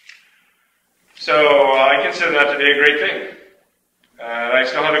 So I consider that to be a great thing. I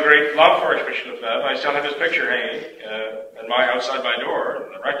still have a great love for Archbishop Lefebvre. I still have his picture hanging outside my door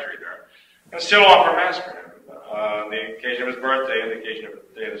in the rectory there. And still offer Mass for him on the occasion of his birthday and the occasion of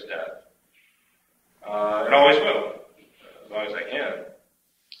the day of his death. And always will, as long as I can.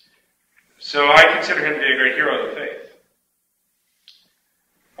 So I consider him to be a great hero of the faith.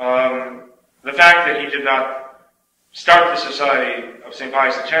 The fact that he did not start the Society of St.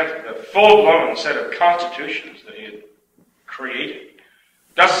 Pius X with a full-blown set of constitutions that he had created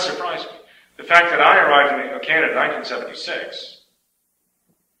doesn't surprise me. The fact that I arrived in Canada in 1976,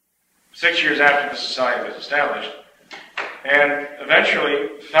 6 years after the Society was established, and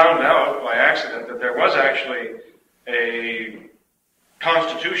eventually found out by accident that there was actually a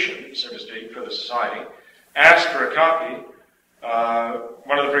constitution, so to speak, for the Society, asked for a copy.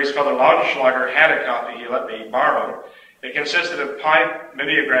 One of the priests, Father Laudenschlager, had a copy he let me borrow. It consisted of 5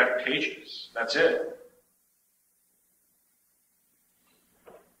 mimeographed pages. That's it.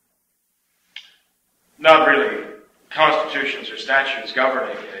 Not really constitutions or statutes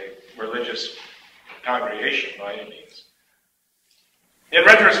governing a religious congregation by any means. In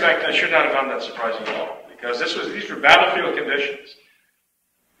retrospect, I should not have found that surprising at all, because these were battlefield conditions.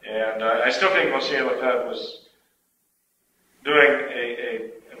 And I still think Monsignor Lefebvre was doing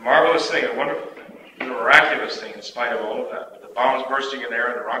a marvelous thing, a wonderful thing, a miraculous thing in spite of all of that, with the bombs bursting in air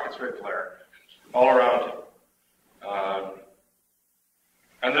and the rockets would flare all around him.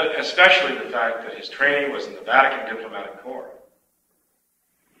 And especially the fact that his training was in the Vatican Diplomatic Corps.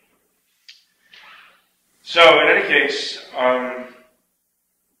 So, in any case,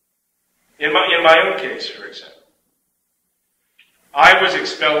 in my own case, for example, I was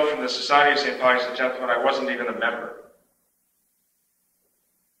expelled from the Society of St. Pius X when I wasn't even a member.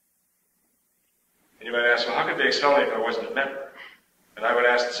 And you might ask, well, how could they expel me if I wasn't a member? And I would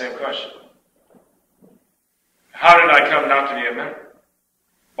ask the same question. How did I come not to be a member?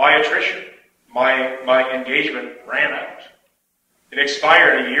 By attrition. My engagement ran out. It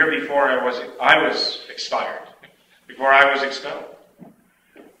expired a year before I was expired, before I was expelled.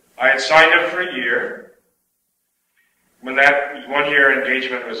 I had signed up for a year. When that 1 year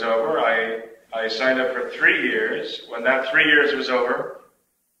engagement was over, I signed up for 3 years. When that 3 years was over,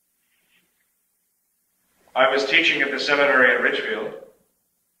 I was teaching at the seminary in Ridgefield.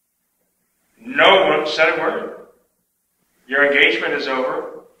 No one said a word. Your engagement is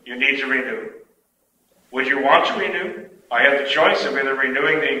over. You need to renew. Would you want to renew? I had the choice of either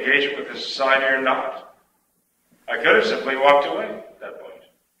renewing the engagement with the society or not. I could have simply walked away at that point.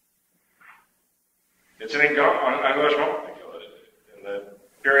 It's an engagement, they call it, in the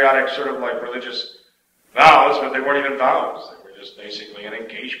periodic sort of like religious vows, but they weren't even vows. They were just basically an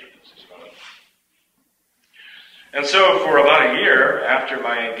engagement. And so for about a year after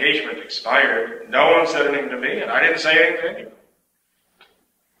my engagement expired, no one said anything to me, and I didn't say anything to anyone.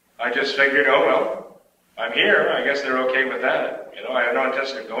 I just figured, oh well, I'm here. I guess they're okay with that. You know, I have no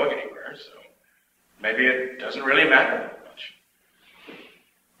intention of going anywhere, so maybe it doesn't really matter that much.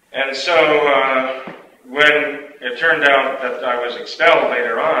 And so when it turned out that I was expelled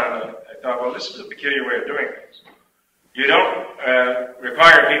later on, I thought, well, this is a peculiar way of doing things. You don't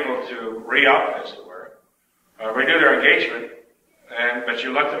require people to re-up, as it were. Renew their engagement, but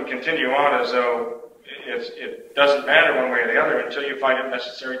you let them continue on as though it doesn't matter one way or the other until you find it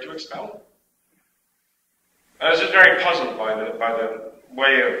necessary to expel them. I was just very puzzled by the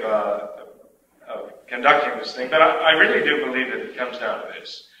way of conducting this thing, but I really do believe that it comes down to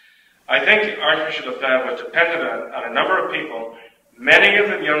this. I think Archbishop Lefebvre was dependent on a number of people, many of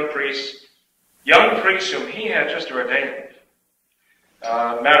them young priests whom he had just ordained,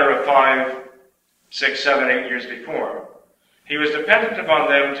 a matter of 5, 6, 7, 8 years before. He was dependent upon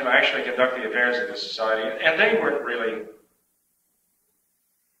them to actually conduct the affairs of the society, and they weren't really...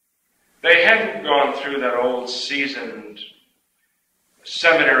 They hadn't gone through that old seasoned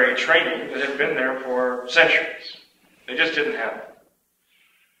seminary training that had been there for centuries. They just didn't have it.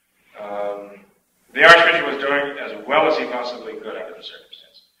 The Archbishop was doing as well as he possibly could under the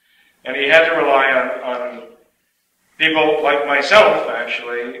circumstances. And he had to rely on people like myself,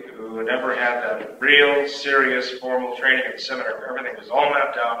 actually, who never had that real, serious, formal training at the seminary where everything was all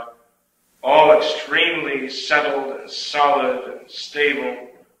mapped out, all extremely settled and solid and stable.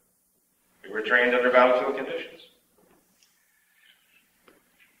 We were trained under battlefield conditions.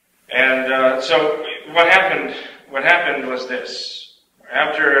 And so what happened was this.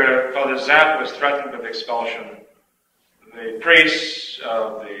 After Father Zapp was threatened with expulsion, the priests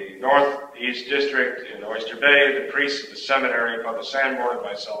of the Northeast District in Oyster Bay, the priests of the seminary, Father Sanborn and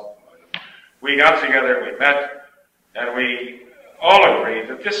myself, we got together, we met, and we all agreed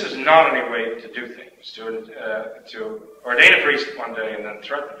that this is not any way to do things, to ordain a priest one day and then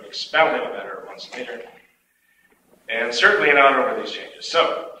threaten to expel him a matter of months later, and certainly not over these changes.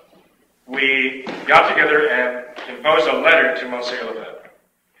 So, we got together and composed a letter to Monsignor Lefebvre.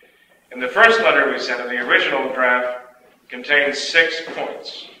 In the first letter we sent him, the original draft contained 6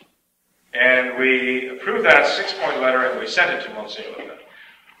 points. And we approved that 6-point letter and we sent it to Monsignor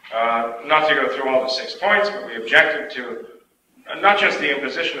Lefebvre. Not to go through all the 6 points, but we objected to not just the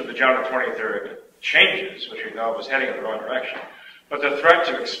imposition of the John the 23rd changes, which we thought was heading in the wrong direction, but the threat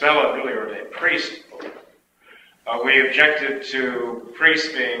to expel a newly ordained priest. We objected to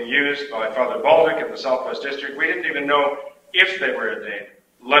priests being used by Father Baldick in the Southwest District. We didn't even know if they were ordained,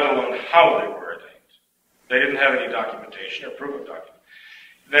 let alone how they were ordained. They didn't have any documentation or proof of documentation.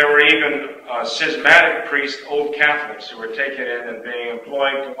 There were even schismatic priests, old Catholics, who were taken in and being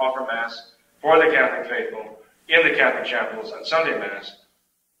employed to offer Mass for the Catholic faithful in the Catholic chapels on Sunday Mass.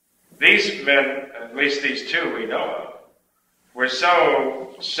 These men, at least these 2 we know of, were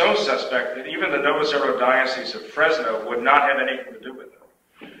so suspect that even the Novosoro Diocese of Fresno would not have anything to do with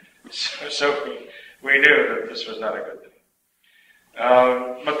them. So we knew that this was not a good thing.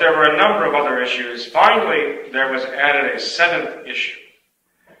 But there were a number of other issues. Finally, there was added a 7th issue.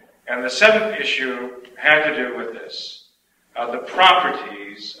 And the 7th issue had to do with this, the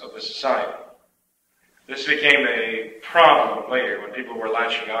properties of the society. This became a problem later when people were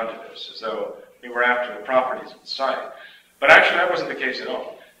latching onto this, as though We were after the properties of the society. But actually, that wasn't the case at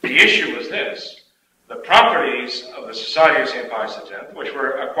all. The issue was this. The properties of the Society of St. Pius X, which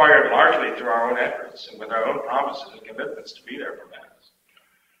were acquired largely through our own efforts and with our own promises and commitments to be there for Mass.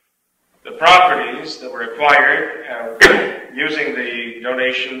 The properties that were acquired using the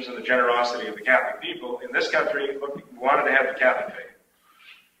donations and the generosity of the Catholic people in this country wanted to have the Catholic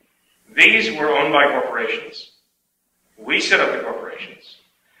faith. These were owned by corporations. We set up the corporations.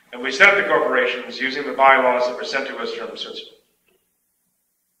 And we set up the corporations using the bylaws that were sent to us from Switzerland.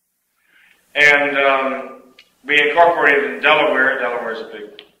 And we incorporated in Delaware. Delaware is a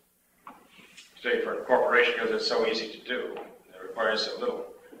big state for a corporation because it's so easy to do. It requires so little.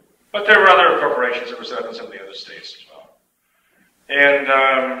 But there were other corporations that were set up in some of the other states as well.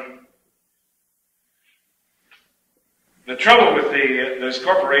 And the trouble with those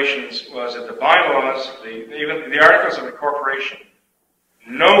corporations was that the bylaws, even the articles of incorporation,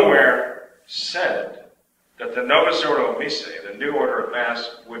 nowhere said that the Novus Ordo Missae, the new order of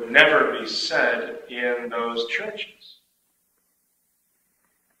Mass, would never be said in those churches.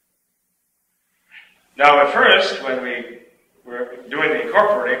 Now, at first, when we were doing the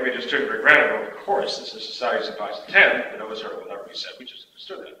incorporating, we just took it for granted. Well, of course, this is Society of St. Pius X, the Novus Ordo will never be said. We just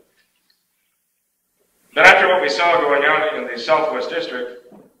understood that. But after what we saw going on in the Southwest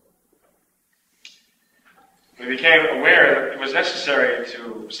District, we became aware that it was necessary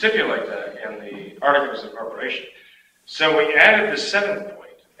to stipulate that in the Articles of Incorporation. So we added the seventh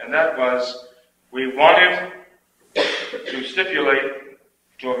point, and that was we wanted to stipulate,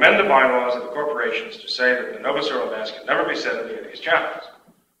 to amend the bylaws of the corporations to say that the Novus Ordo Mass can never be said in any of these chapels.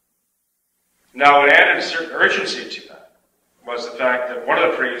 Now, what added a certain urgency to that was the fact that one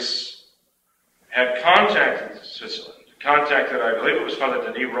of the priests had contacted Switzerland, I believe it was Father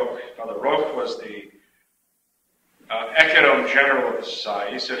Denis Roch. Father Roch was the Econome General of the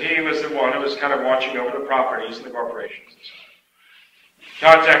Society, so he was the one who was kind of watching over the properties and the corporations and so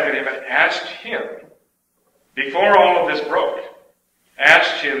on. Contacted him and asked him, before all of this broke,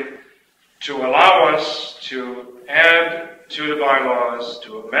 asked him to allow us to add to the bylaws,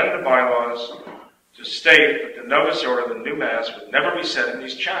 to amend the bylaws, to state that the Novus Ordo, the new Mass, would never be said in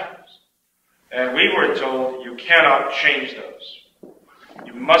these chapels. And we were told, you cannot change those.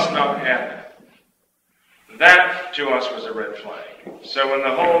 You must not add that. That, to us, was a red flag. So when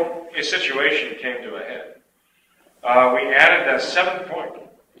the whole situation came to a head, we added that seventh point,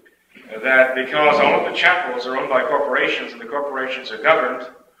 that because all of the chapels are owned by corporations and the corporations are governed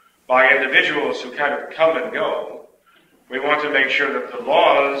by individuals who kind of come and go, we want to make sure that the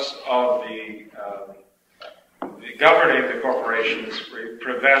laws of the governing the corporations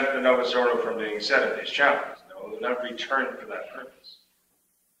prevent the Novus Ordo from being said in these chapels. It will not return for that purpose.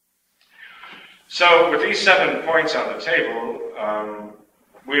 So with these 7 points on the table,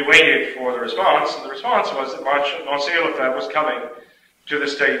 we waited for the response, and the response was that Monsignor Lefebvre was coming to the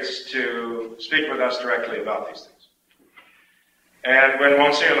States to speak with us directly about these things. And when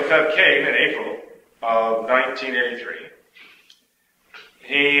Monsignor Lefebvre came in April of 1983,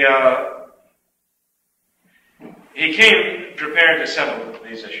 he came prepared to settle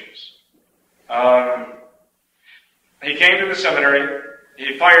these issues. He came to the seminary,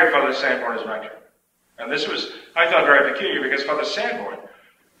 he fired Father Sanborn as rector. And this was, I thought, very peculiar because Father Sanborn,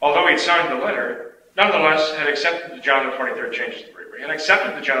 although he'd signed the letter, nonetheless had accepted the John the 23rd changes to the breviary, and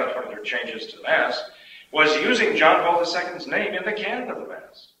accepted the John the 23rd changes to the Mass, was using John Paul II's name in the canon of the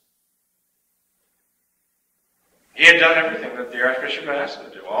Mass. He had done everything that the Archbishop had asked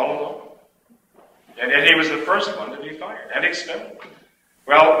him to do, all alone. And yet he was the first one to be fired and expelled.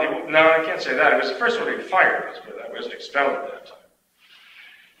 Well, no, I can't say that. He was the first one to be fired, let's put it that way. He wasn't expelled at that time.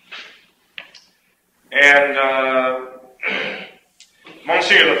 And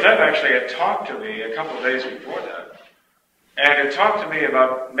Monsignor Lefebvre actually had talked to me a couple of days before that, and had talked to me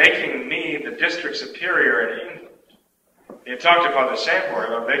about making me the district superior in England. He had talked to Father Sanborn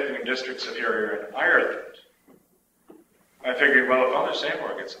about making him district superior in Ireland. I figured, well, if Father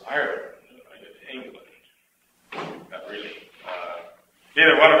Sanborn gets Ireland, I get England. Not really.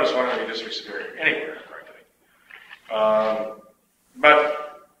 Neither one of us wanted to be district superior anywhere, frankly. But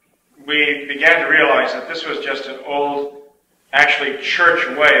we began to realize that this was just an old, actually church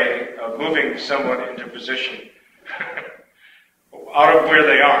way of moving someone into position out of where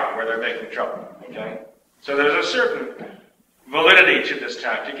they are, where they're making trouble. Okay? So there's a certain validity to this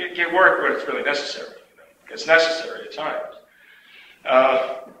tactic. It can work when it's really necessary. You know? It's necessary at times.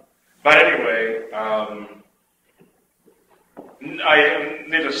 But anyway,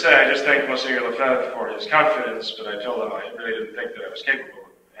 needless to say, I just thanked Monsignor Lefebvre for his confidence, but I told him I really didn't think that I was capable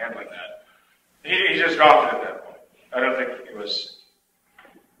of handling that. He just dropped it at that point. I don't think it was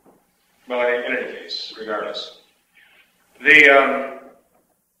well, in any case, regardless. The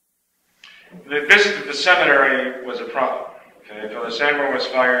visit to the seminary was a problem. Okay, Father Sandberg was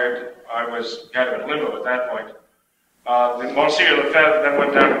fired. I was kind of in limbo at that point. Monsieur Lefebvre then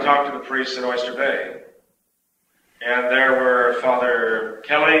went down and talked to the priests at Oyster Bay. And there were Father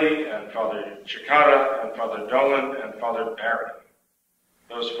Kelly and Father Chicata and Father Dolan and Father Barron.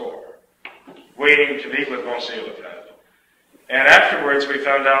 Those four. Waiting to meet with Monsieur Lefebvre. And afterwards we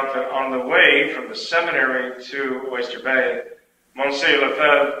found out that on the way from the seminary to Oyster Bay, Monsieur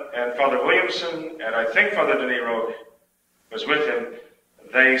Lefebvre and Father Williamson, and I think Father Denis Roque was with him,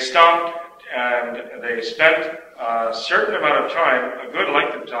 they stopped and they spent a certain amount of time, a good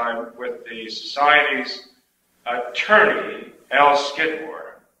length of time, with the Society's attorney, Al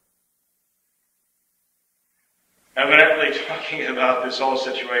Skidmore, evidently talking about this whole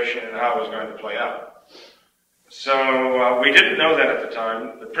situation and how it was going to play out. So we didn't know that at the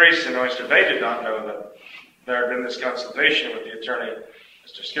time. The priests in Oyster Bay did not know that there had been this consultation with the attorney,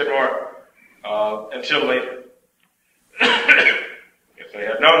 Mr. Skidmore, until later. If they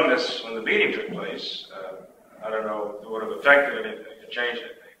had known this when the meeting took place, I don't know if it would have affected anything or changed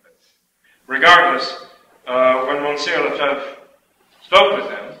anything. But regardless, when Monsieur Lefebvre spoke with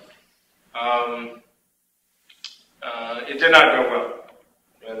them, it did not go well.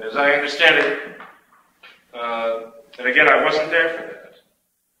 And as I understand it, and again, I wasn't there for that,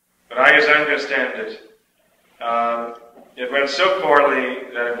 but as I understand it, it went so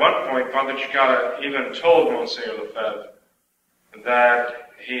poorly that at one point, Father Chicata even told Monsieur Lefebvre that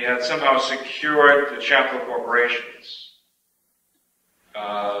he had somehow secured the chapel corporations.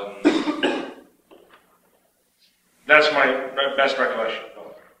 That's my best recollection.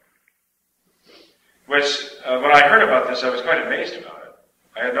 Which, when I heard about this, I was quite amazed about it.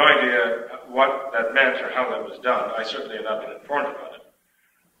 I had no idea what that meant or how that was done. I certainly had not been informed about it.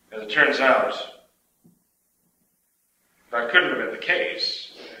 As it turns out, that couldn't have been the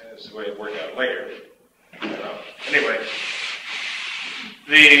case, as the way it worked out later. Anyway,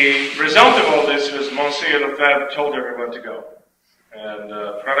 the result of all this was Monsieur Lefebvre told everyone to go. And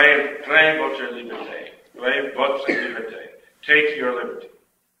prenez votre liberté. Prenez votre liberté. Take your liberty.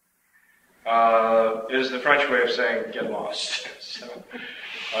 Is the French way of saying get lost. So,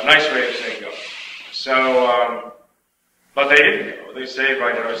 a nice way of saying go. So, but they didn't go. They stayed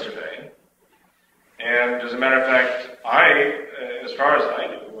right at Oyster Bay. And as a matter of fact, I, as far as I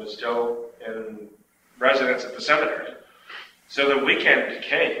knew, was still in residence at the seminary. So the weekend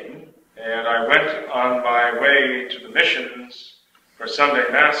came, and I went on my way to the missions for Sunday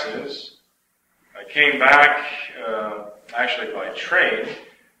Masses. I came back, actually by train,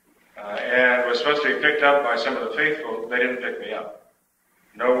 and was supposed to be picked up by some of the faithful. They didn't pick me up.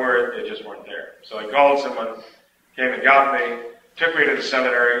 No word, they just weren't there. So I called someone, came and got me, took me to the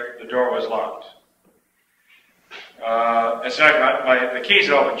seminary. The door was locked. In fact, the keys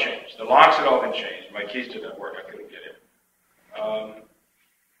had all been changed. The locks had all been changed. My keys did not work. I couldn't get in.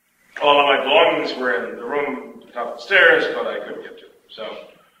 All of my belongings were in the room at the top of the stairs, but I couldn't get to them. So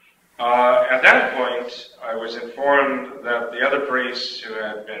at that point, I was informed that the other priests who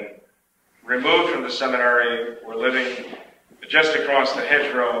had been removed from the seminary were living just across the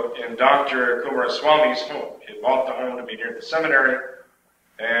hedgerow in Dr. Kumaraswamy's home. He had bought the home to be near the seminary,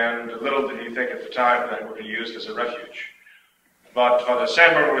 and little did he think at the time that it would be used as a refuge. But Father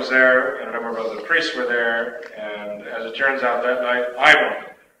Sandberg was there, and a number of other priests were there, and as it turns out that night, I went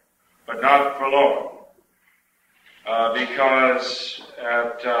there, but not for long. Because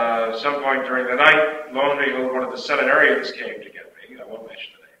at some point during the night, lo and behold, one of the seminarians came to get me. I won't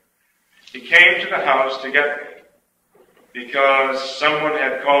mention the name. He came to the house to get me because someone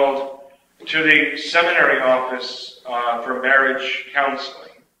had called to the seminary office for marriage counseling.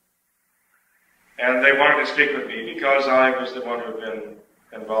 And they wanted to speak with me because I was the one who had been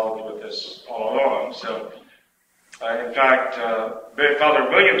involved with this all along. So, in fact, Father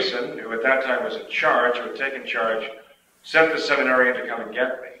Williamson, who at that time was in charge, who had taken charge, sent the seminarian to come and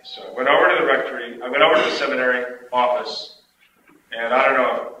get me. So I went over to the rectory, I went over to the seminary office, and I don't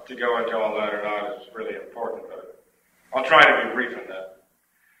know if to go into all that or not, it's really important, but I'll try to be brief on that.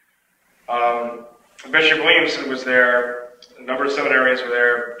 Bishop Williamson was there, a number of seminarians were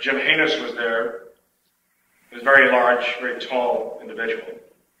there, Jim Haynes was there. He was a very large, very tall individual,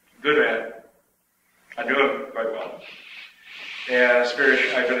 good man. I knew him quite well. And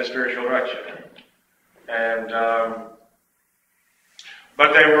I've been a spiritual director. And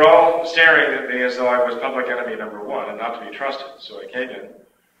but they were all staring at me as though I was public enemy number one and not to be trusted. So I came in,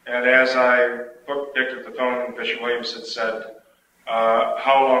 and as I picked up the phone, Bishop Williamson said,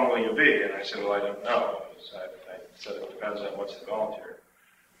 how long will you be? And I said, well, I don't know. I said, it depends on what's involved here.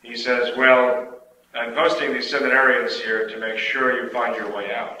 he says, well, I'm posting these seminarians here to make sure you find your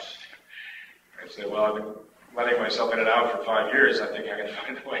way out. I said, well, I've been letting myself in and out for 5 years. I think I can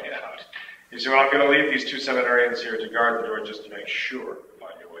find a way out. He said, well, I'm going to leave these 2 seminarians here to guard the door just to make sure you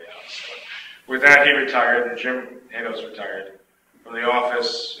find your way out. So with that, he retired, and Jim Hanos retired from the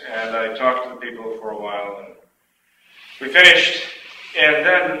office, and I talked to the people for a while, and we finished. And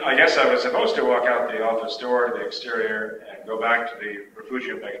then I guess I was supposed to walk out the office door to the exterior and go back to the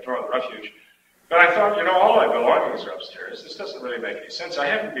Refugium Pecatorum, the refuge. But I thought, you know, all my belongings are upstairs. This doesn't really make any sense. I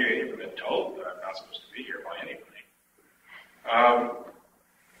haven't even been told that I'm not supposed to be here by anybody.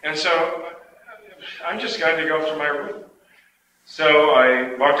 And so I'm just going to go to my room. So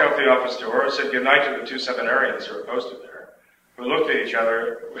I walked out the office door, said goodnight to the 2 seminarians who were posted there. We looked at each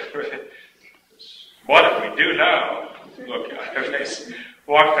other. What do we do now? Look at their face.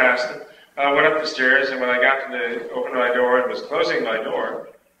 Walked past them. Went up the stairs, and when I got to open my door and was closing my door,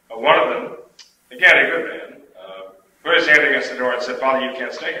 one of them, again a good man, put his hand against the door and said, Father, you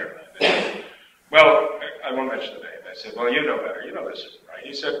can't stay here. Well, I won't mention the name. I said, well, you know better. You know this isn't right.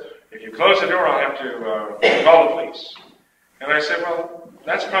 He said, if you close the door, I'll have to call the police. And I said, well,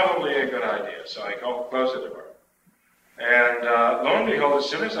 that's probably a good idea. So I closed the door. And lo and behold, as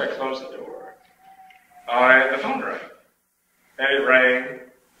soon as I closed the door, the phone rang. And it rang,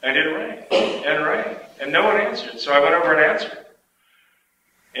 and it rang, and rang. And no one answered. So I went over and answered.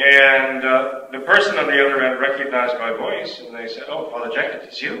 And the person on the other end recognized my voice, and they said, oh, Father Jenkins,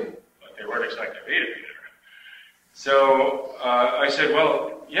 it's you. But they weren't expecting me to be there. So I said,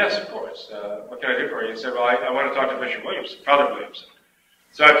 well, yes, of course. What can I do for you? He said, well, I want to talk to Bishop Williamson, Father Williamson.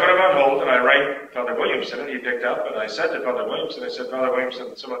 So I put him on hold, and I rang Father Williamson, and he picked up, and I said to Father Williamson, I said, Father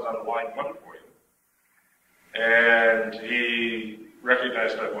Williamson, someone's on line 1 for you. And he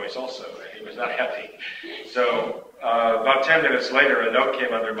recognized my voice also, and he was not happy. So about 10 minutes later, a note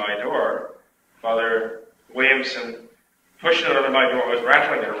came under my door. Father Williamson pushed it under my door, was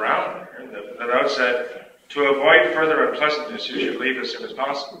rattling it around there. And the note said, to avoid further unpleasantness, you should leave as soon as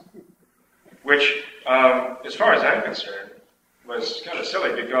possible. Which, as far as I'm concerned, was kind of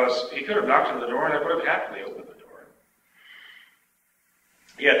silly, because he could have knocked on the door and I would have happily opened the door.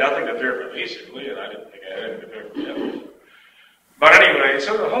 He had nothing to fear from me, certainly, and I didn't think I had anything to fear from him. But anyway,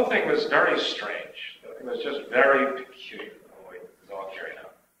 so the whole thing was very strange. It was just very peculiar, the way it was all carried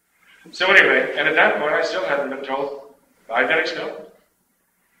out. So anyway, and at that point, I still hadn't been told I'd been expelled.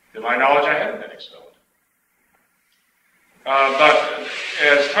 To my knowledge, I hadn't been expelled. But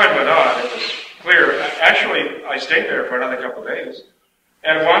as time went on, it was clear. Actually, I stayed there for another couple of days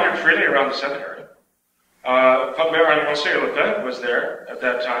and wandered freely around the seminary. Monsieur Lefebvre was there at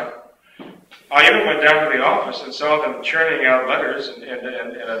that time. I even went down to the office and saw them churning out letters and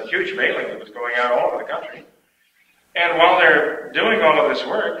a huge mailing that was going out all over the country. And while they're doing all of this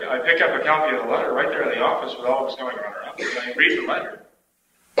work, I pick up a copy of the letter right there in the office with all of us going around, and I read the letter.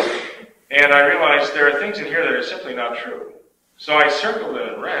 And I realized there are things in here that are simply not true. So I circled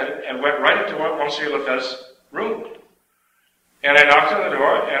it and read it and went right into Monsieur Lefebvre's room. And I knocked on the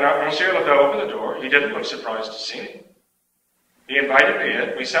door, and Monsieur Lefebvre opened the door. He didn't look surprised to see me. He invited me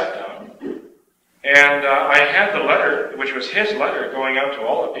in. We sat down. And I had the letter, which was his letter, going out to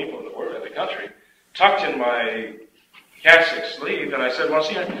all the people in the world, in the country, tucked in my cassock sleeve. And I said, well,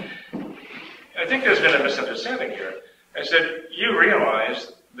 see, I think there's been a misunderstanding here. I said, you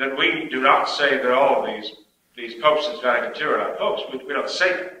realize that we do not say that all of these popes since Vatican II are not popes. We don't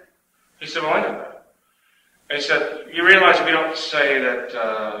say that. He said, well, I know that. I said, you realize we don't say that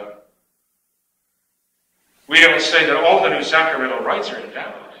all the new sacramental rites are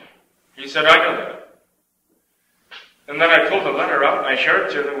invalid. He said, I know that. And then I pulled the letter out and I showed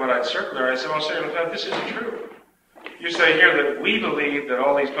it to them when I'd circled there. I said, well, Saint Lefebvre, this isn't true. You say here that we believe that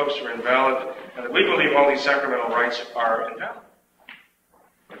all these popes are invalid and that we believe all these sacramental rites are invalid.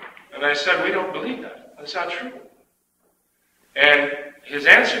 And I said, we don't believe that. That's not true. And his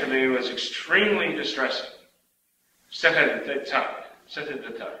answer to me was extremely distressing. Again,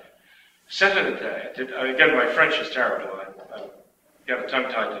 my French is terrible. I've got a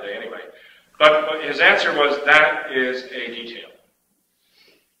tongue-tied today anyway. But his answer was, that is a detail.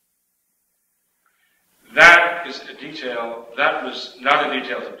 That is a detail. That was not a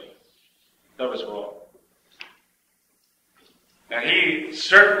detail to me. That was wrong. And he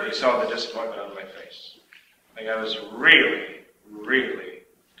certainly saw the disappointment on my face. Like I was really, really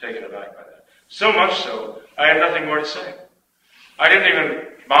taken aback by that. So much so, I had nothing more to say. I didn't even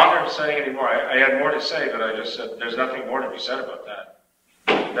bother saying any more. I had more to say, but I just said, there's nothing more to be said about that.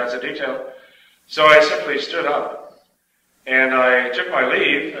 That's a detail. So I simply stood up, and I took my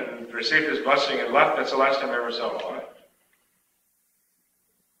leave and received his blessing and left. That's the last time I ever saw him alive.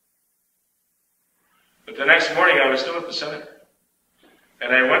 But the next morning I was still at the seminary.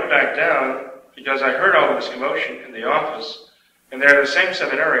 And I went back down because I heard all this commotion in the office, and there are the same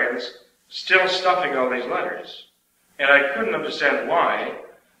seminarians still stuffing all these letters. And I couldn't understand why.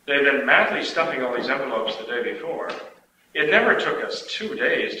 They'd been madly stuffing all these envelopes the day before. It never took us 2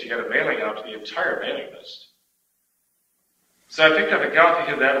 days to get a mailing out to the entire mailing list. So I picked up a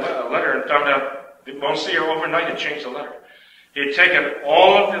copy of that letter and found out that Monsignor overnight had changed the letter. He had taken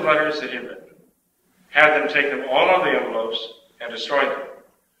all of the letters that he had written, had them take them all on the envelopes and destroyed them,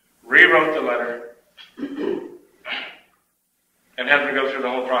 rewrote the letter, and had them go through the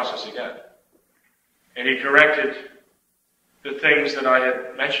whole process again. And he corrected the things that I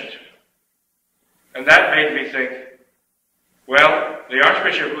had mentioned to him. And that made me think, well, the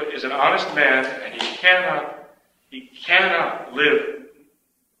Archbishop is an honest man, and he cannot live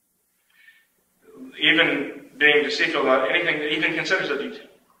even being deceitful about anything that even considers a detail.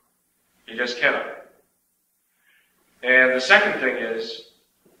 He just cannot. And the second thing is,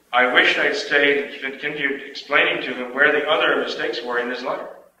 I wish I'd stayed and continued explaining to him where the other mistakes were in his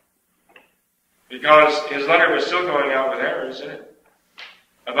letter. Because his letter was still going out with errors in it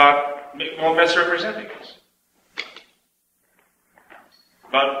about misrepresenting us.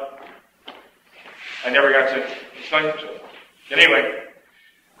 But I never got to explain it to him. Anyway,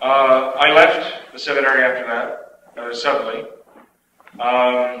 I left the seminary after that, suddenly.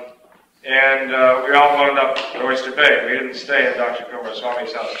 And we all wound up in Oyster Bay. We didn't stay at Dr.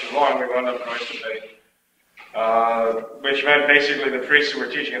 Kumaraswamy's house too long. We wound up in Oyster Bay, which meant basically the priests who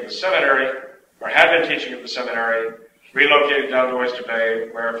were teaching at the seminary, or had been teaching at the seminary, relocated down to Oyster Bay,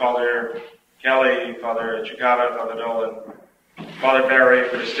 where Father Kelly, Father Chicata, Father Dolan, Father Barry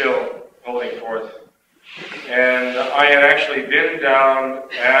were still holding forth. And I had actually been down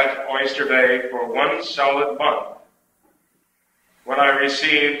at Oyster Bay for 1 solid month when I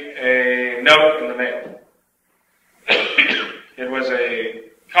received a note in the mail. It was a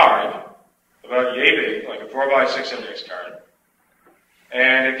card, about yay big, like a 4x6 index card.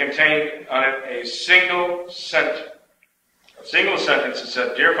 And it contained on it a single sentence that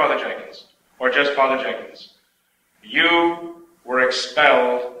said, "Dear Father Jenkins," or just Father Jenkins, "you were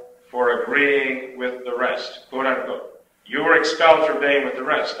expelled for agreeing with the rest," quote unquote. You were expelled for being with the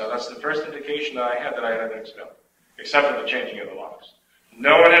rest. Now that's the first indication that I had been expelled, except for the changing of the locks.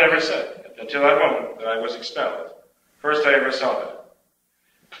 No one had ever said, until that moment, that I was expelled. First I ever saw that.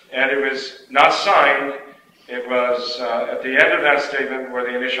 And it was not signed. It was at the end of that statement were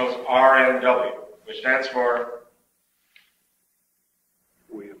the initials RNW, which stands for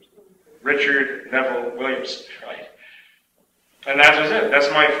Richard Neville Williamson, right? And that was it. That's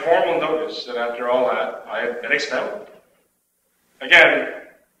my formal notice that after all that, I had been expelled. Again,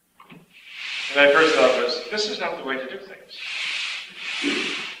 what I first thought was, this is not the way to do things.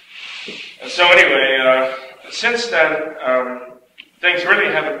 And so anyway, since then, things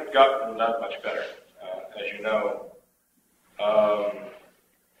really haven't gotten that much better, as you know.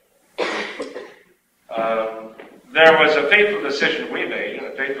 There was a fateful decision we made, and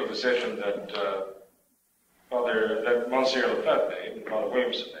a fateful decision that Monsignor Lefebvre made, and Father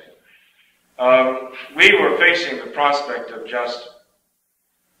Williamson made. We were facing the prospect of just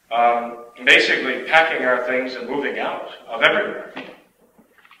basically packing our things and moving out of everywhere.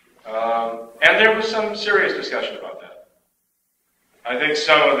 And there was some serious discussion about that. I think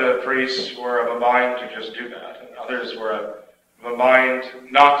some of the priests were of a mind to just do that, and others were of a mind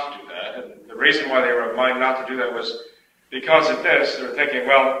not to do that. And the reason why they were of a mind not to do that was because of this. They were thinking,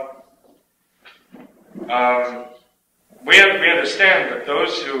 well, we understand that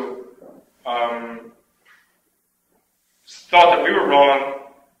those who thought that we were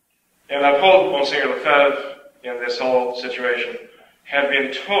wrong and uphold Monsignor Lefebvre in this whole situation had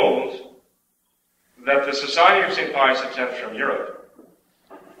been told that the Society of St. Pius X from Europe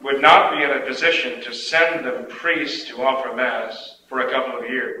would not be in a position to send them priests to offer Mass for a couple of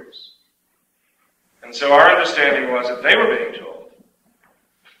years. And so our understanding was that they were being told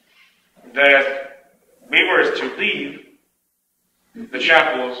that we were to leave the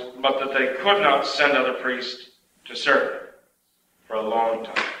chapels, but that they could not send other priests to serve for a long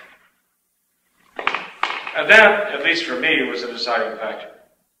time. And that, at least for me, was a deciding factor.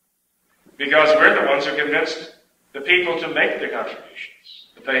 Because we're the ones who convinced the people to make the contributions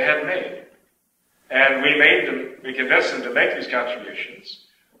that they had made. And we convinced them to make these contributions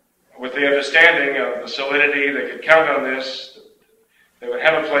with the understanding of the solidity. They could count on this. They would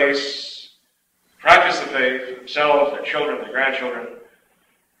have a place, practice the faith for themselves, their children, their grandchildren.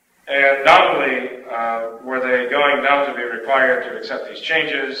 And not only were they going now to be required to accept these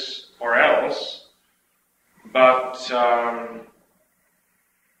changes, or else, but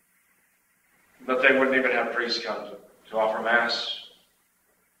but they wouldn't even have priests come to offer Mass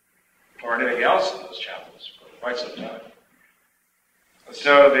or anything else in those chapels for quite some time.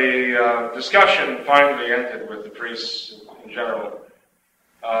 So the discussion finally ended with the priests in general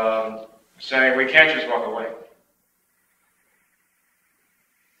saying, we can't just walk away.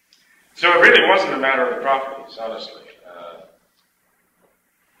 So it really wasn't a matter of the properties, honestly.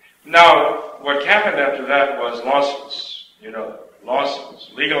 Now, what happened after that was lawsuits.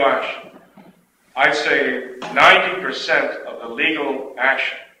 Lawsuits, legal action. I'd say 90% of the legal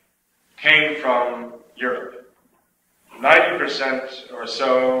action came from Europe. 90% or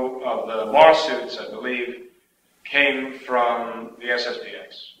so of the lawsuits, I believe, came from the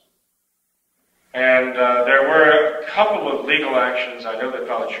SSPX. And there were a couple of legal actions I know that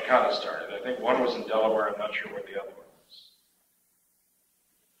Father Chicana started. I think one was in Delaware. I'm not sure where the other one was.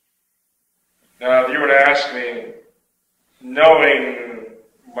 Now, if you were to ask me, knowing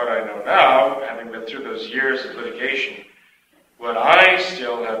what I know now, having been through those years of litigation, would I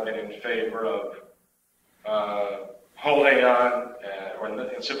still have been in favor of holding on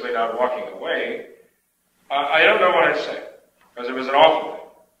or simply not walking away? I don't know what I'd say, because it was an awful thing.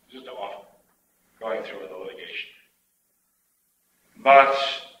 It was just awful, going through the litigation. But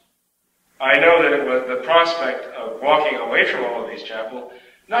I know that it was the prospect of walking away from all of these chapels,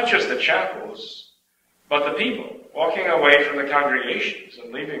 not just the chapels, but the people, walking away from the congregations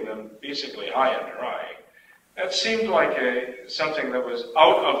and leaving them basically high and dry. That seemed like something that was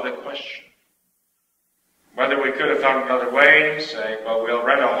out of the question. Whether we could have found another way, saying, well, we'll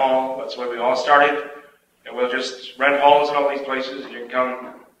rent a hall, that's where we all started, and we'll just rent halls in all these places, and you can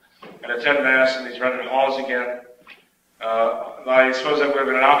come and attend Mass in these rented halls again. I suppose that would have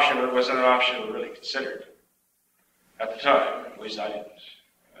been an option, but it wasn't an option we really considered at the time. At least I didn't.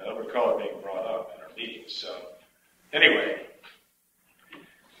 I don't recall it being brought up in our meetings. So, anyway.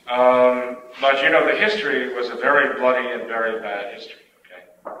 But the history was a very bloody and very bad history, okay?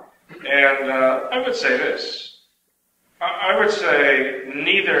 And I would say this. I would say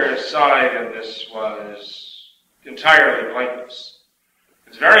neither side in this was entirely blameless.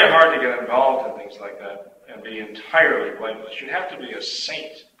 It's very hard to get involved in things like that and be entirely blameless. You have to be a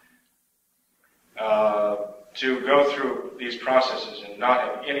saint to go through these processes and not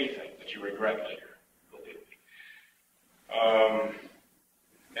have anything that you regret later, believe me.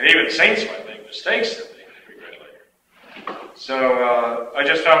 And even saints might make mistakes that they regret later. So I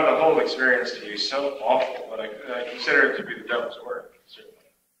just found the whole experience to be so awful that I consider it to be the devil's work, certainly.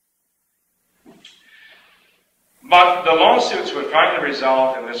 But the lawsuits would finally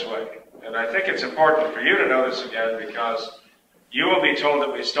resolve in this way. And I think it's important for you to know this again, because you will be told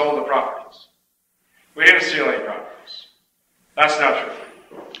that we stole the properties. We didn't steal any properties. That's not true.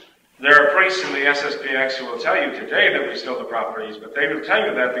 There are priests in the SSPX who will tell you today that we stole the properties, but they will tell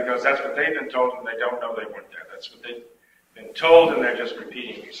you that because that's what they've been told and they don't know they weren't there. That's what they've been told, and they're just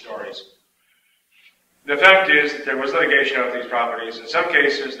repeating these stories. The fact is that there was litigation of these properties. In some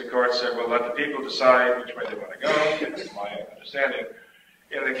cases, the court said, well, let the people decide which way they want to go. That's my understanding.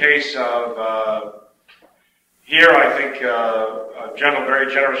 In the case of here, I think a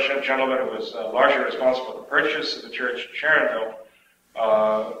very generous gentleman who was largely responsible for the purchase of the church in Sharonville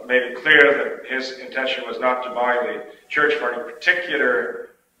made it clear that his intention was not to buy the church for any particular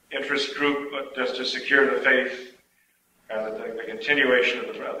interest group, but just to secure the faith and the continuation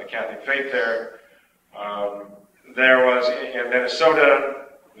of the Catholic faith there. There was in Minnesota,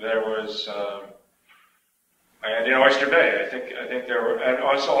 there was, and in Oyster Bay, I think there were, and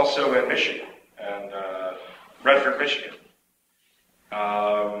also in Michigan, and Redford, Michigan.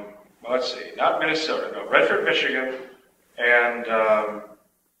 Well, let's see, not Minnesota, no, Redford, Michigan, and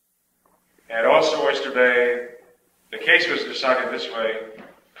also Oyster Bay. The case was decided this way,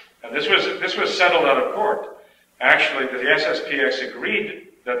 and this was settled out of court. Actually, the SSPX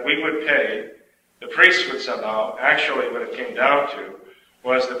agreed that we would pay. The priests would somehow, actually what it came down to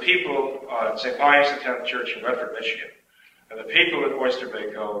was the people at St. Pius X Church in Redford, Michigan, and the people at Oyster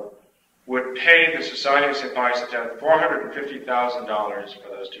Bay Cove would pay the Society of St. Pius X $450,000 for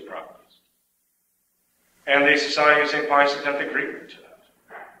those two properties. And the Society of St. Pius X agreed to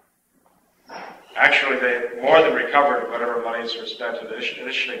that. Actually, they more than recovered whatever monies were spent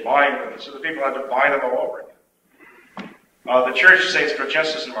initially buying them, so the people had to buy them all over again. The Church of Saints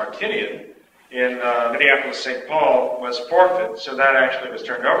Processus and Martinian in Minneapolis, St. Paul was forfeit, so that actually was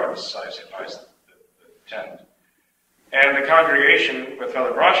turned over to the Society of St. Pius X. And the congregation with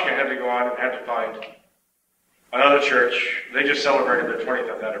Father Broshka had to go on and had to find another church. They just celebrated their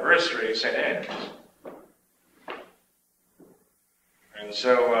 25th anniversary, St. Anne's. And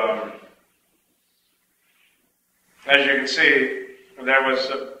so, as you can see, there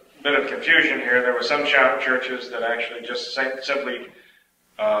was bit of confusion here. There were some churches that actually just simply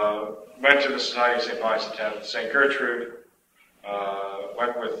went to the Society of St. Pius X. St. Gertrude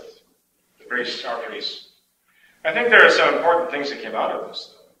went with the priests, our priests. I think there are some important things that came out of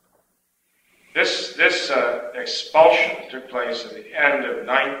this, though. This expulsion took place at the end of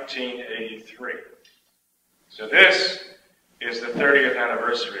 1983. So this is the 30th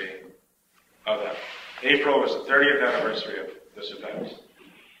anniversary of that. April was the 30th anniversary of this event,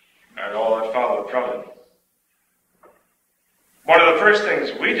 and all that followed from it. One of the first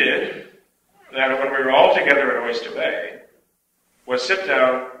things we did, then when we were all together at Oyster Bay, was sit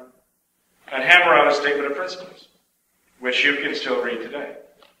down and hammer out a statement of principles, which you can still read today.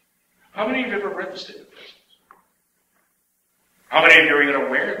 How many of you have ever read the statement of principles? How many of you are even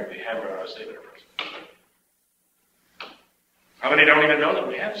aware that we hammer out a statement of principles? How many don't even know that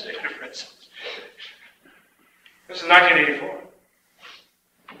we have a statement of principles? This is 1984.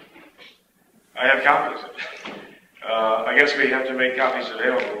 I have copies of it. I guess we have to make copies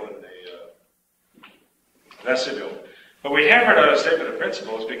available in the vestibule. But we hammered out a statement of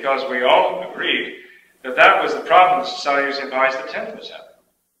principles because we all agreed that that was the problem the Society of St. Pius X was having.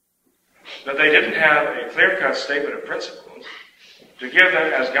 That they didn't have a clear-cut statement of principles to give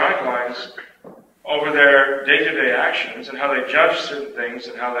them as guidelines over their day-to-day actions and how they judged certain things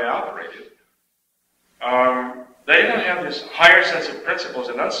and how they operated. They didn't have this higher sense of principles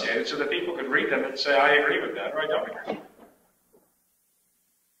enunciated so that people could read them and say, I agree with that, or I don't agree.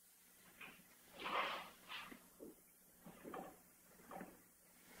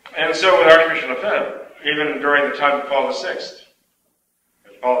 And so with Archbishop Lefebvre, even during the time of Paul VI,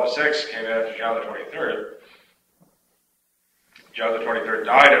 Paul VI came in after John the 23rd. John the 23rd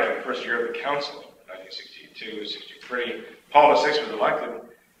died after the first year of the council, 1962, 63. Paul VI was elected.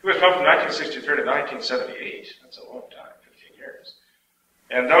 He was from 1963 to 1978. That's a long time, 15 years.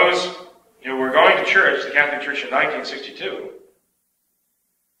 And those who were going to church, the Catholic Church in 1962,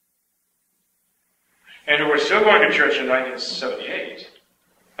 and who were still going to church in 1978,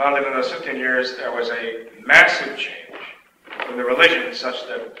 found that in those 15 years there was a massive change in the religion, such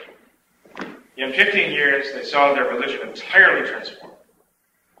that in 15 years they saw their religion entirely transformed.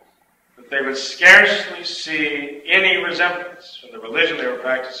 That they would scarcely see any resemblance from the religion they were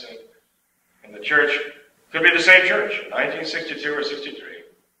practicing in the church. Could be the same church in 1962 or 63,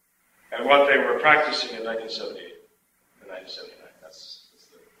 and what they were practicing in 1978 and 1979. That's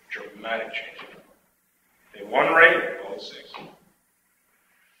the dramatic change. In one reign, Paul VI.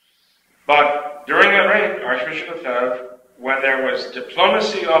 But during that reign, Archbishop Lefebvre, when there was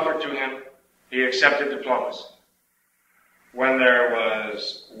diplomacy offered to him, he accepted diplomacy. When there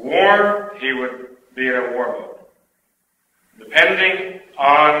was war, he would be in a war mode. Depending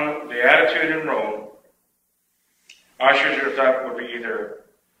on the attitude in Rome, Archbishop Lefebvre would be either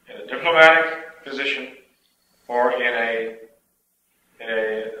in a diplomatic position or in a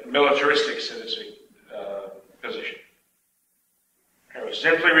militaristic position. It was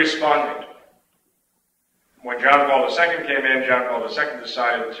simply responding to it. When John Paul II came in, John Paul II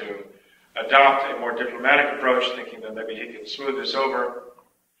decided to adopt a more diplomatic approach, thinking that maybe he could smooth this over,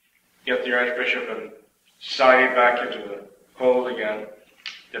 get the Archbishop and society back into the fold again.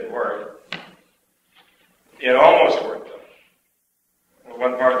 Didn't work. It almost worked, though.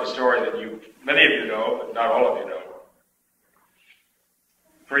 One part of the story that many of you know, but not all of you know.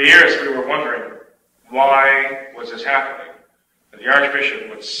 For years we were wondering, why was this happening? That the Archbishop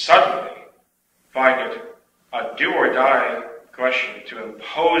would suddenly find it a do-or-die question to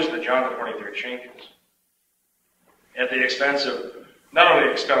impose the John the 23rd changes at the expense of not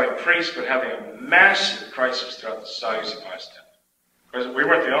only expelling priests, but having a massive crisis throughout the Society of St. Pius X. Because we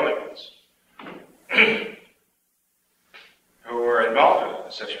weren't the only ones who were involved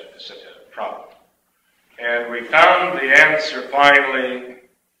in such a problem. And we found the answer finally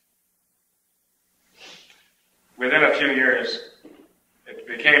within a few years. It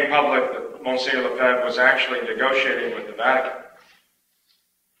became public that Monsignor Lefebvre was actually negotiating with the Vatican.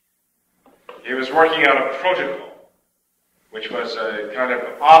 He was working on a protocol, which was a kind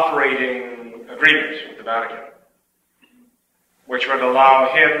of operating agreement with the Vatican, which would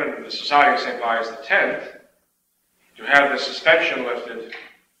allow him and the Society of St. Pius X to have the suspension lifted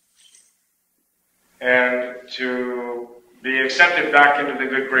and to be accepted back into the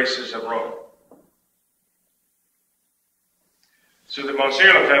good graces of Rome. So that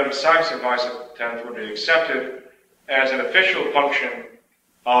Monsignor Lefebvre, Society of St. Pius X, would be accepted as an official function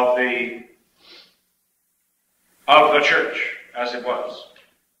of the church, as it was.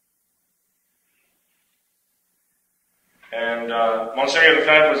 And Monsignor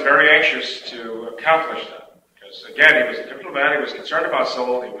Lefebvre was very anxious to accomplish that, because Again, he was a diplomat, he was concerned about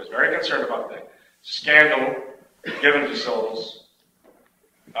souls, he was very concerned about the scandal given to souls,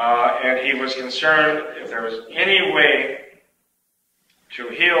 and he was concerned if there was any way to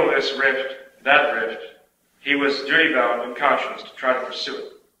heal this rift, that rift, he was duty-bound in conscience to try to pursue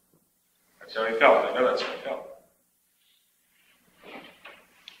it. That's how he felt. I know that's how he felt.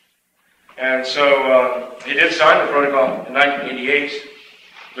 And so he did sign the protocol in 1988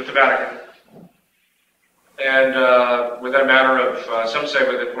 with the Vatican. And within a matter of, some say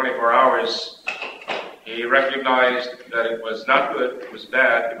within 24 hours, he recognized that it was not good, it was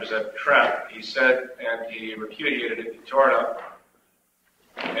bad, it was a trap, he said, and he repudiated it, he tore it up.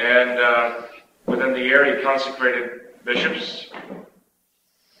 And within the year, he consecrated bishops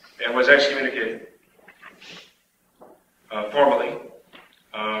and was excommunicated formally.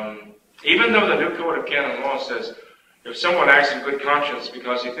 Even though the new Code of Canon Law says if someone acts in good conscience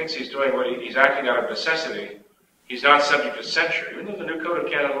because he thinks he's doing what he's acting out of necessity, he's not subject to censure. Even though the new Code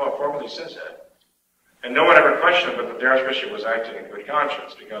of Canon Law formally says that. And no one ever questioned but the Archbishop was acting in good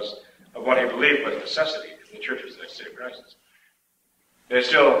conscience because of what he believed was necessity in the Church of the State of crisis. They're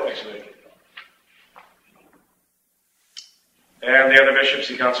still excommunicated. And the other bishops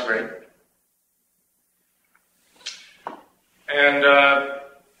he consecrated. And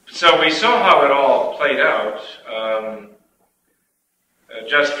so we saw how it all played out.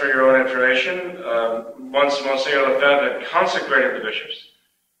 Just for your own information, once Monsignor Lefebvre had consecrated the bishops,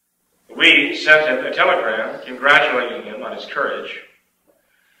 we sent him a telegram congratulating him on his courage.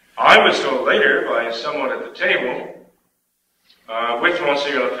 I was told later by someone at the table with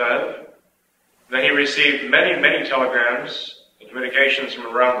Monsignor Lefebvre that he received many, many telegrams and communications from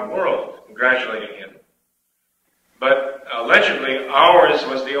around the world congratulating him. But allegedly, ours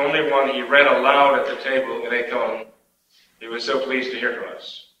was the only one he read aloud at the table in Econ. He was so pleased to hear from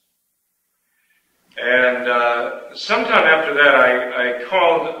us. And sometime after that, I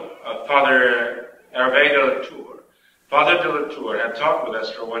called Father Hervé de la Tour. Father de la Tour had talked with us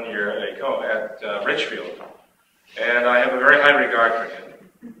for 1 year at Econ, at Richfield. And I have a very high regard for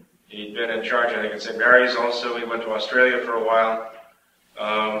him. He'd been in charge, I think, at St. Mary's also. He went to Australia for a while.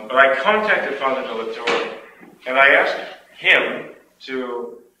 But I contacted Father de la Tour, and I asked him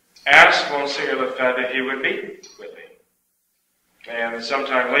to ask Monsignor Lefebvre if he would meet with me. And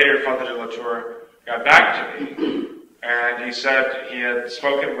sometime later, Father de la Tour got back to me, and he said he had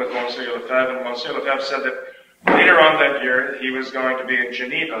spoken with Monsignor Lefebvre, and Monsignor Lefebvre said that later on that year, he was going to be in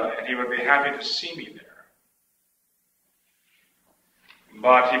Geneva, and he would be happy to see me there.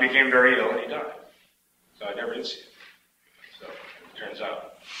 But he became very ill, and he died. So I never did see him. So it turns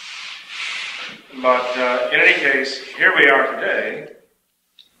out. But in any case, here we are today,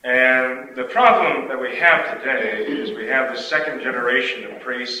 and the problem that we have today is we have the second generation of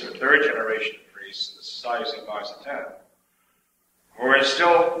priests, or third generation of priests in the Society of St. Pius X, who are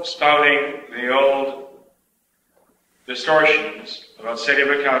still spouting the old distortions about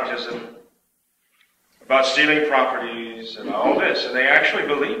sedevacantism, about stealing properties, and all this, and they actually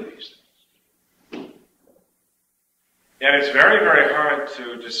believe these things. And it's very, very hard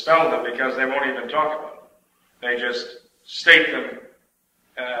to dispel them because they won't even talk about them. They just state them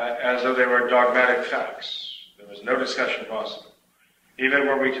as though they were dogmatic facts. There was no discussion possible. Even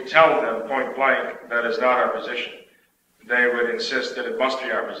were we to tell them point blank that is not our position, they would insist that it must be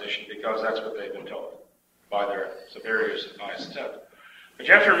our position because that's what they've been told by their superiors at Pius X. But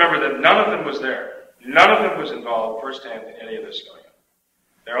you have to remember that none of them was there. None of them was involved firsthand in any of this going on.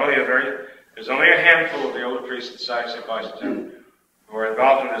 There's only a handful of the older priests at the Society of St. Pius X who are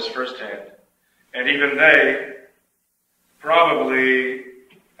involved in this firsthand. And even they probably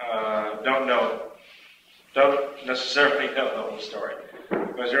don't necessarily know the whole story.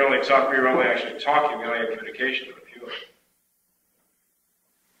 Because we were only actually talking, we only had communication with a few of them.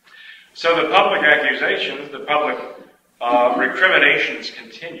 So the public accusations, the public recriminations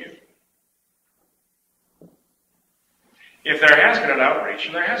continue. If there has been an outreach,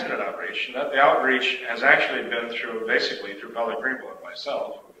 and there has been an outreach, and that the outreach has actually been basically through Father Greenblatt and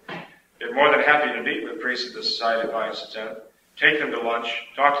myself, been more than happy to meet with priests of the Society of Pius X, take them to lunch,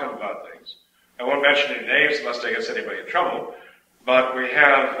 talk to them about things. I won't mention any names unless that gets anybody in trouble, but we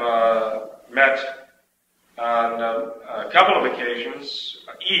have met on a couple of occasions,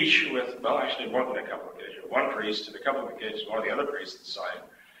 each with, well, actually more than a couple of occasions, one priest and a couple of occasions, one of the other priests of the Society.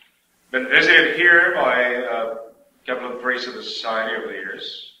 Been visited here by a couple of priests of the Society over the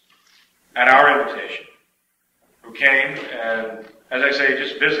years, at our invitation, who came and, as I say,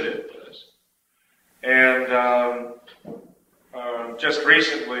 just visited with us. And just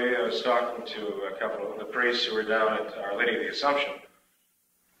recently, I was talking to a couple of the priests who were down at Our Lady of the Assumption,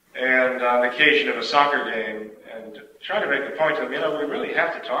 and on the occasion of a soccer game, try to make the point to them, we really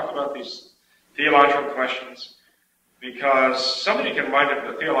have to talk about these theological questions, because somebody can wind up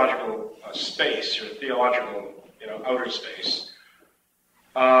in a theological space or theological, outer space,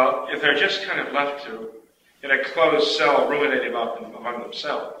 if they're just kind of left to, in a closed cell, ruminating about them among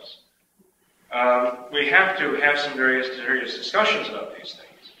themselves. We have to have some serious discussions about these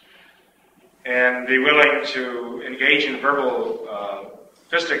things, and be willing to engage in verbal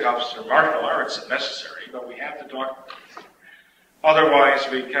fisticuffs or martial arts if necessary, but we have to talk. Otherwise,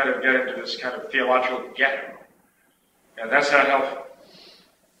 we kind of get into this kind of theological ghetto, and that's not helpful.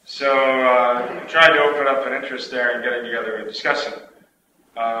 So, trying to open up an interest there and getting together and discussing.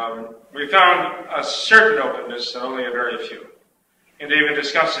 We found a certain openness, and only a very few, into even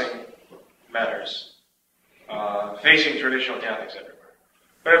discussing matters, facing traditional Catholics everywhere.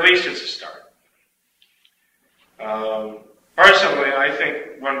 But at least it's a start. Personally, I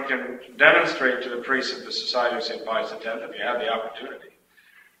think one can demonstrate to the priests of the Society of St. Pius X, if you have the opportunity,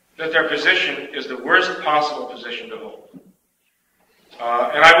 that their position is the worst possible position to hold.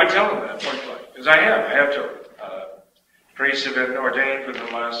 And I would tell them that point blank, because I have told them. Priests have been ordained within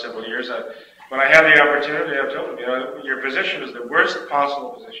the last several years. When I have the opportunity, I've told them, your position is the worst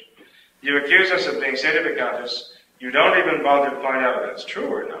possible position. You accuse us of being sedevacantists. You don't even bother to find out if that's true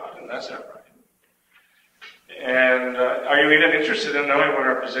or not, and that's not right. And are you even interested in knowing what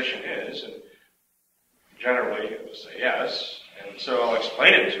our position is? And generally, they will say yes, and so I'll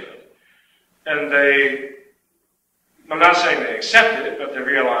explain it to them. And I'm not saying they accepted it, but they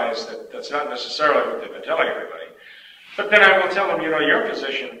realize that that's not necessarily what they've been telling everybody. But then I will tell them, your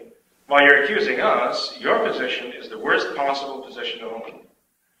position, while you're accusing us, your position is the worst possible position to hold.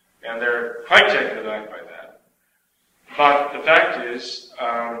 And they're quite taken aback by that. But the fact is,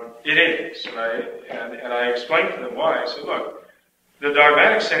 it is. And I explained to them why. I said, look, the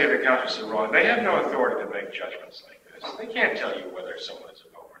dogmatic sedevacantists are wrong. They have no authority to make judgments like this. They can't tell you whether someone is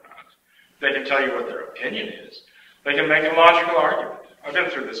a pope or not. They can tell you what their opinion is. They can make a logical argument. I've been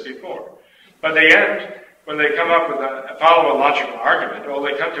through this before. But the end, when they come up with follow a logical argument, all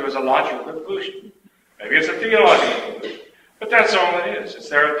they come to is a logical conclusion. Maybe it's a theological conclusion. But that's all it is. It's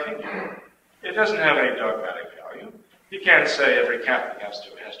their opinion. It doesn't have any dogmatic value. You can't say every Catholic has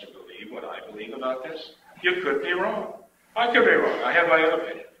to believe what I believe about this. You could be wrong. I could be wrong. I have my own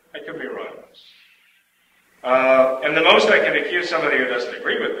opinion. I could be wrong on this. And the most I can accuse somebody who doesn't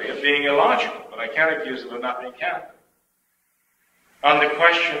agree with me of being illogical, but I can't accuse them of not being Catholic. On the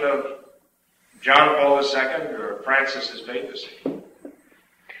question of John Paul II or Francis's papacy,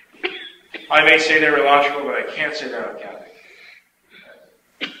 I may say they're illogical, but I can't say they're not Catholic.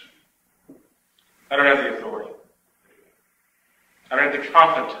 I don't have the authority. I don't have the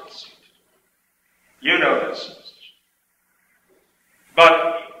competence. You know this.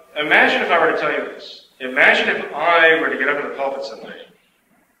 But imagine if I were to tell you this. Imagine if I were to get up in the pulpit someday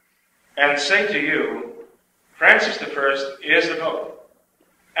and say to you, Francis I is the Pope.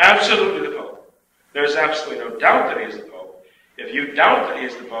 Absolutely the Pope. There's absolutely no doubt that he is the Pope. If you doubt that he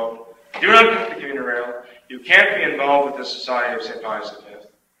is the Pope, do not come to the communion rail. You can't be involved with the Society of St. Pius V.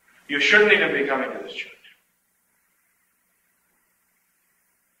 You shouldn't even be coming to this church.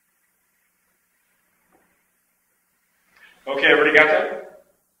 Okay, everybody got that?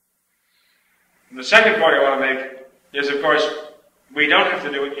 And the second point I want to make is, of course, we don't have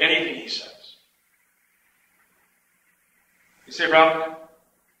to do anything he says. You see a problem?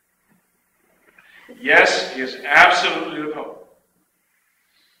 Yes, he is absolutely the Pope.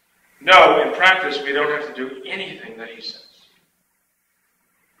 No, in practice, we don't have to do anything that he says.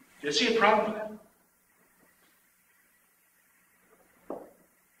 Do you see a problem with that?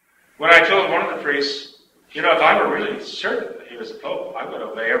 When I told one of the priests, if I were really certain that he was the Pope, I would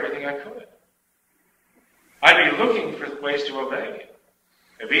obey everything I could. I'd be looking for ways to obey him.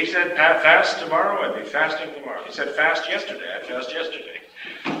 If he said fast tomorrow, I'd be fasting tomorrow. If he said fast yesterday, I'd fast yesterday.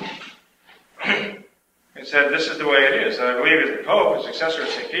 He said, this is the way it is. And I believe as the Pope, the successor of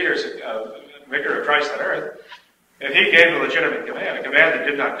St. Peter, vicar of Christ on earth, if he gave a legitimate command, a command that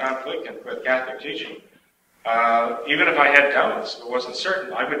did not conflict with Catholic teaching, even if I had doubts, if it wasn't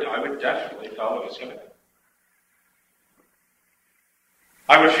certain, I would definitely follow his command.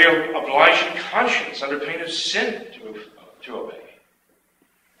 I would feel obliged in conscience under pain of sin to obey.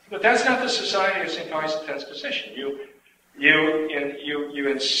 But that's not the Society of St. Pius X's position. You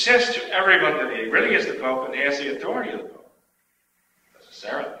insist to everyone that he really is the Pope and he has the authority of the Pope.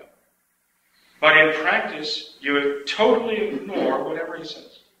 Necessarily. But in practice, you totally ignore whatever he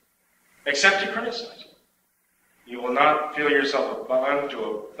says, except to criticize him. You will not feel yourself bound to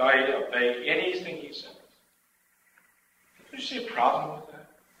obey anything he says. Did you see a problem with that?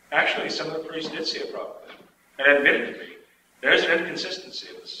 Actually, some of the priests did see a problem with that. and admit it to me. There's an inconsistency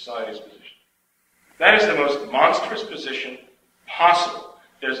in the society's position. That is the most monstrous position possible.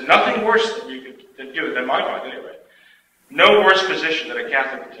 There's nothing worse that you could do, in my mind anyway. No worse position that a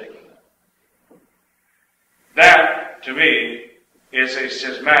Catholic could take than that. That, to me, is a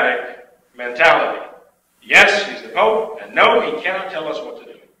schismatic mentality. Yes, he's the Pope, and no, he cannot tell us what to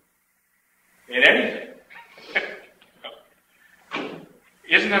do. In anything.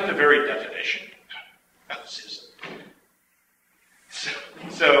 Isn't that the very definition of schism?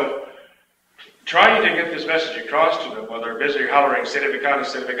 So, trying to get this message across to them while they're busy hollering,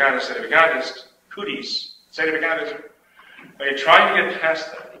 Sedevacantist, Sedevacantist, Sedevacantist, cooties, Sedevacantism, trying to get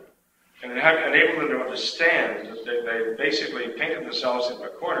past that and enable them to understand that they basically painted themselves into a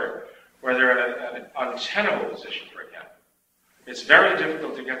corner where they're in an untenable position for a Catholic. It's very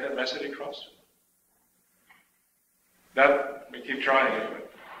difficult to get that message across to them. That, we keep trying anyway.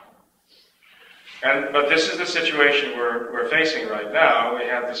 But this is the situation we're facing right now. We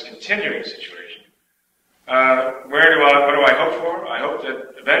have this continuing situation. What do I hope for? I hope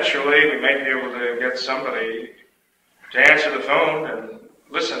that eventually we may be able to get somebody to answer the phone and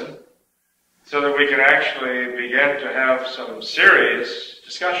listen so that we can actually begin to have some serious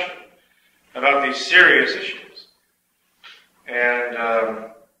discussion about these serious issues and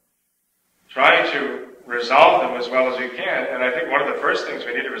try to resolve them as well as we can. And I think one of the first things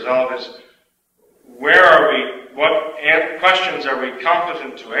we need to resolve is where are we, what questions are we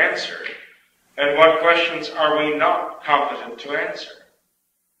competent to answer, and what questions are we not competent to answer?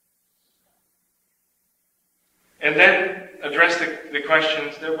 And then address the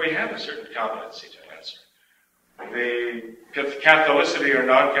questions that we have a certain competency to answer. The Catholicity or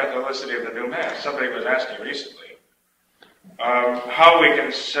non-Catholicity of the new Mass. Somebody was asking recently how we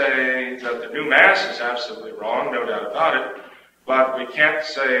can say that the new Mass is absolutely wrong, no doubt about it, but we can't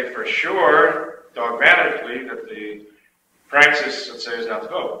say for sure, dogmatically, that the Francis, let's say, is not the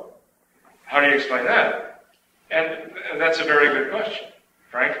Pope. How do you explain that? And that's a very good question,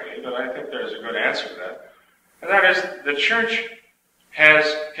 frankly, but I think there's a good answer to that. And that is, the Church has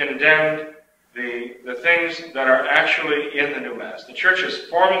condemned the things that are actually in the new Mass. The Church has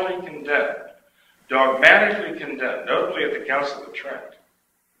formally condemned, dogmatically condemned, notably at the Council of Trent,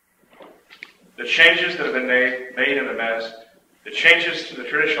 the changes that have been made in the Mass, the changes to the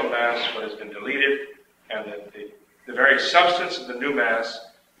traditional Mass, what has been deleted, and the very substance of the new Mass,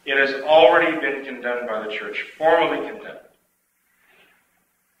 it has already been condemned by the Church, formally condemned.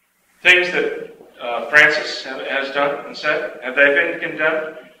 Things that Francis has done and said, have they been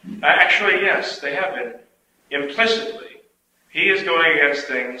condemned? Actually, yes, they have been. Implicitly, he is going against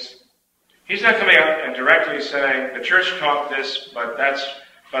things. He's not coming out and directly saying, the Church taught this, but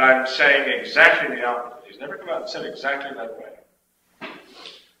I'm saying exactly the opposite. He's never come out and said exactly that way.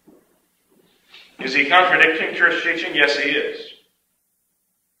 Is he contradicting Church teaching? Yes, he is.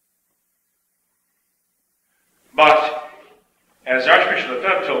 But, as Archbishop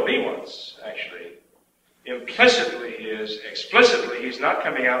Lefebvre told me once, actually, implicitly he is, explicitly he's not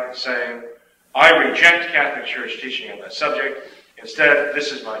coming out and saying, I reject Catholic Church teaching on that subject. Instead,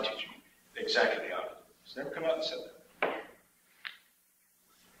 this is my teaching. Exactly the opposite. He's never come out and said that.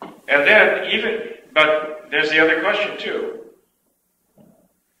 And then, but there's the other question too.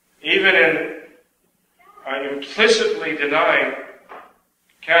 Even in implicitly denying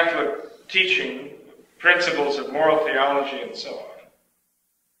Catholic teaching, principles of moral theology, and so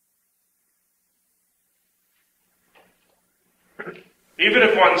on. Even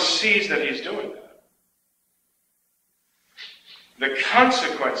if one sees that he's doing that, the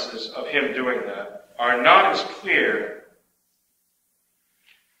consequences of him doing that are not as clear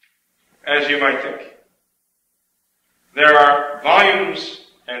as you might think. There are volumes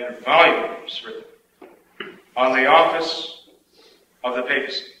and volumes written on the office of the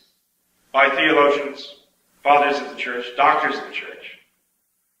papacy by theologians, fathers of the Church, doctors of the Church.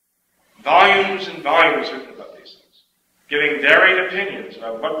 Volumes and volumes written about these things, giving varied opinions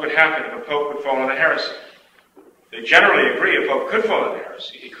about what would happen if a pope would fall into heresy. They generally agree a pope could fall into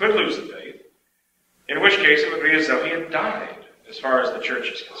heresy. He could lose the faith, in which case it would be as though he had died, as far as the Church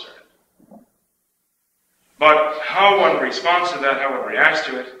is concerned. But how one responds to that, how one reacts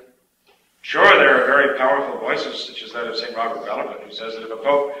to it, sure, there are very powerful voices, such as that of St. Robert Bellarmine, who says that if a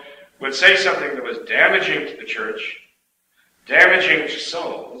pope would say something that was damaging to the Church, damaging to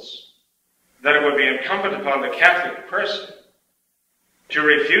souls, that it would be incumbent upon the Catholic person to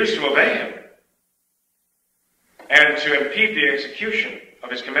refuse to obey him and to impede the execution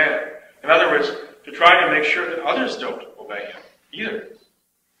of his command. In other words, to try to make sure that others don't obey him either.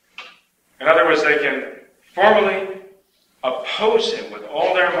 In other words, they can formally oppose him with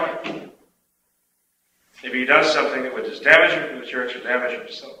all their might if he does something that would just damage him to the church or damage him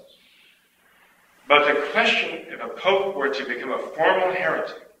to souls. But the question, if a pope were to become a formal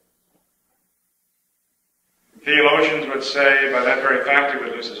heretic, theologians would say by that very fact he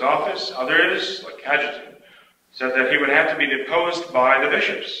would lose his office. Others, like Cajetan, said that he would have to be deposed by the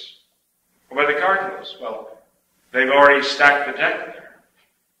bishops or by the cardinals. Well, they've already stacked the deck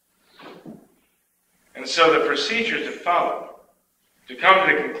there. And so the procedure to follow, to come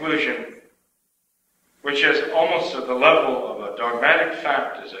to the conclusion, which is almost at the level of a dogmatic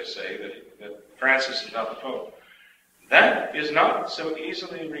fact, as I say, that Francis is not the Pope, that is not so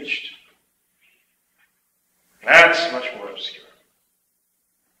easily reached. That's much more obscure.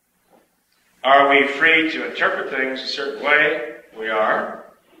 Are we free to interpret things a certain way? We are.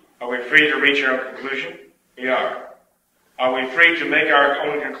 Are we free to reach our own conclusion? We are. Are we free to make our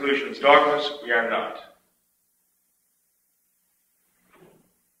own conclusions dogmas? We are not.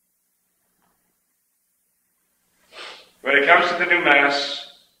 When it comes to the new Mass,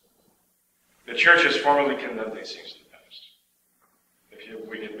 the Church has formally condemned these things in the past.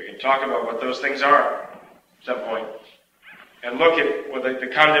 We can talk about what those things are at some point, and look at what the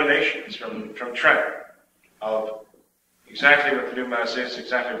condemnations from Trent of exactly what the new Mass is,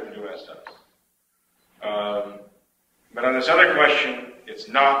 exactly what the new Mass does. But on this other question, it's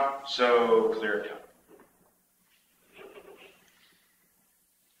not so clear-cut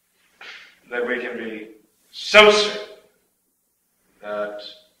that we can be so certain that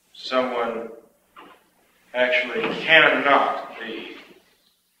someone actually cannot be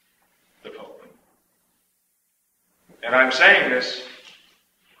the Pope. And I'm saying this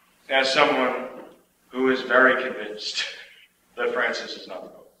as someone who is very convinced that Francis is not the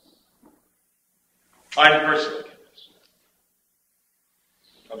Pope. I'm personally convinced.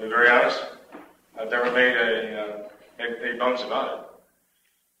 I'll be very honest. I've never made a bones about it.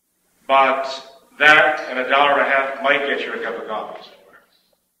 But that and $1.50 might get you a cup of coffee somewhere.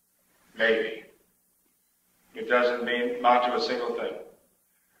 Maybe. It doesn't amount to a single thing.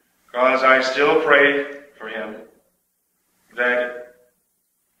 Because I still pray for him that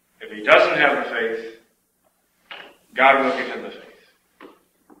if he doesn't have the faith, God will give him the faith.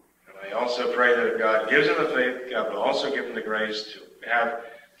 And I also pray that if God gives him the faith, God will also give him the grace to have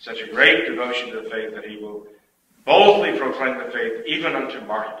such a great devotion to the faith that he will boldly proclaim the faith even unto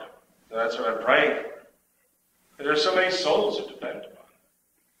martyrdom. So that's what I'm praying for. But there are so many souls who depend upon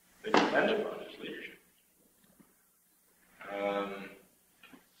it. They depend upon his leadership.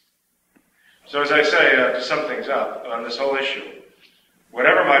 So as I say, to sum things up on this whole issue,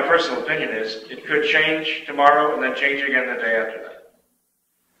 whatever my personal opinion is, it could change tomorrow and then change again the day after that.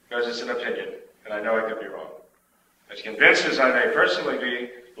 Because it's an opinion, and I know I could be wrong. As convinced as I may personally be,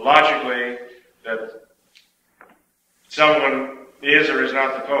 logically, that someone is or is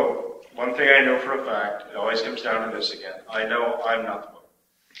not the Pope, one thing I know for a fact, it always comes down to this again, I know I'm not the Pope.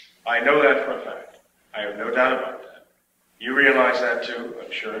 I know that for a fact. I have no doubt about that. You realize that too,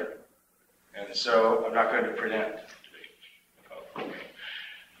 I'm sure. And so I'm not going to pretend to be the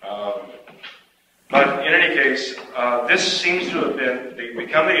Pope. But in any case, this seems to have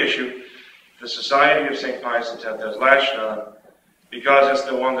become the issue the Society of St. Pius X has latched on because it's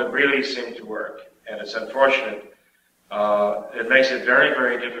the one that really seemed to work. And it's unfortunate. It makes it very,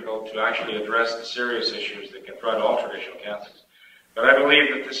 very difficult to actually address the serious issues that confront all traditional Catholics. But I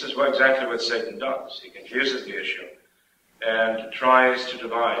believe that this is exactly what Satan does. He confuses the issue and tries to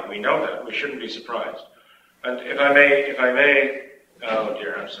divide. We know that. We shouldn't be surprised. And if I may, oh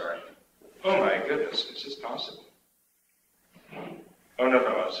dear, I'm sorry. Oh my goodness, is this possible? Oh no,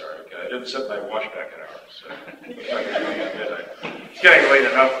 I'm sorry. Okay, I didn't set my watch back an hour, so it's getting late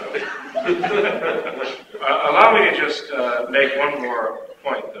enough though. Allow me to just make one more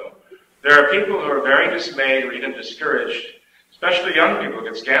point though. There are people who are very dismayed or even discouraged, especially young people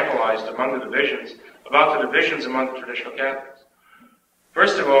get scandalized among the divisions, about the divisions among the traditional Catholics.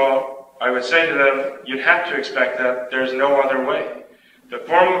 First of all, I would say to them, you'd have to expect that there's no other way. The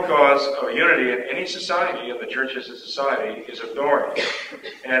formal cause of unity in any society, and the Church as a society, is authority.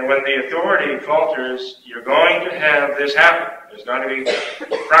 And when the authority falters, you're going to have this happen. There's going to be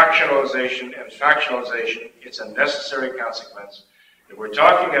fractionalization and factionalization. It's a necessary consequence. If we're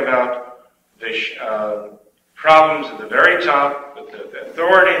talking about the problems at the very top, with the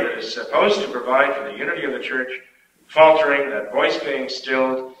authority that is supposed to provide for the unity of the Church, faltering, that voice being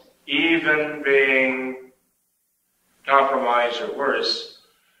stilled, even being compromised or worse,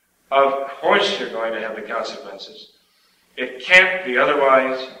 of course you're going to have the consequences. It can't be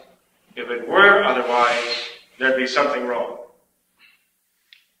otherwise. If it were otherwise, there'd be something wrong.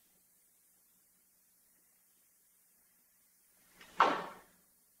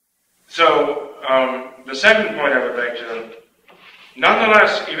 So, The second point I would make to them,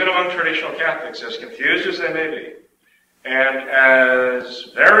 nonetheless, even among traditional Catholics, as confused as they may be, and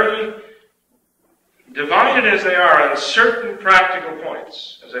as very divided as they are on certain practical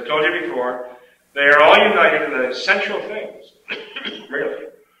points, as I told you before, they are all united in the essential things, really.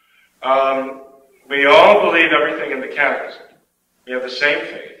 We all believe everything in the Catechism. We have the same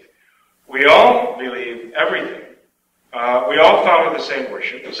faith. We all believe everything. We all follow the same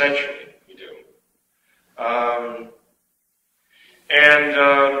worship, essentially, we do.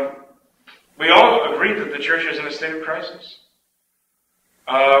 We all agree that the church is in a state of crisis.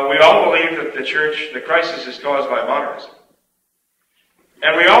 We all believe that the crisis is caused by modernism.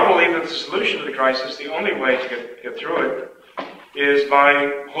 And we all believe that the solution to the crisis, the only way to get through it, is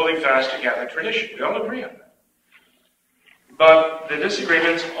by holding fast to Catholic tradition. We all agree on that. But the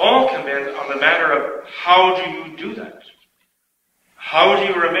disagreements all come in on the matter of how do you do that? How do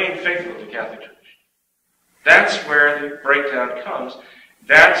you remain faithful to Catholic tradition? That's where the breakdown comes.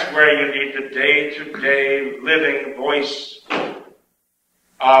 That's where you need the day-to-day living voice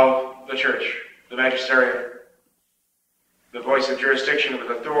of the church, the magisterium, the voice of jurisdiction with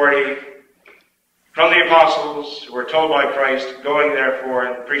authority from the apostles who were told by Christ, going therefore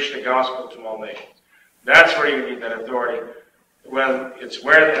and preach the gospel to all nations. That's where you need that authority. When it's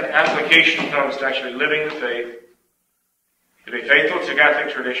where that application comes to actually living the faith, to be faithful to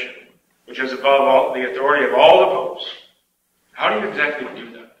Catholic tradition, which is above all the authority of all the popes. How do you exactly do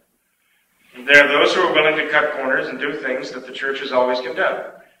that? There are those who are willing to cut corners and do things that the church has always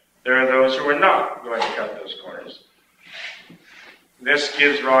condemned. There are those who are not going to cut those corners. This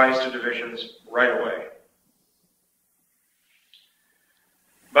gives rise to divisions right away.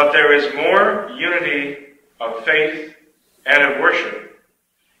 But there is more unity of faith and of worship,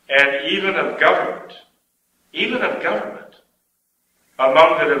 and even of government,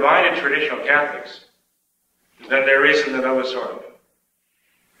 among the divided traditional Catholics than there is in the Novus Ordo.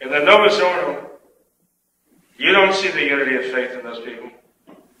 In the Novus Ordo, you don't see the unity of faith in those people.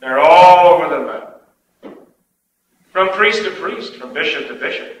 They're all over the map. From priest to priest, from bishop to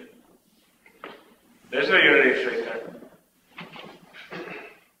bishop. There's no unity of faith there.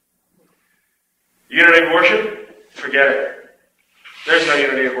 Unity of worship? Forget it. There's no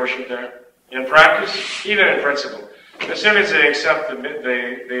unity of worship there. In practice, even in principle. As soon as they accept the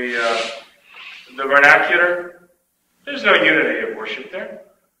vernacular, there's no unity of worship there.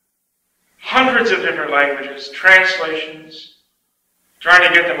 Hundreds of different languages, translations, trying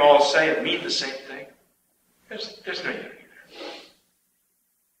to get them all to say and mean the same thing. There's no unity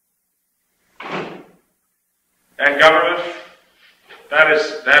there. And government, that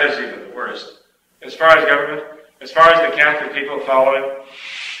is even the worst. As far as government, as far as the Catholic people following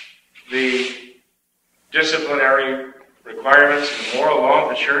the disciplinary requirements and moral law of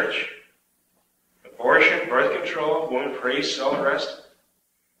the church, abortion, birth control, women priests, all the rest,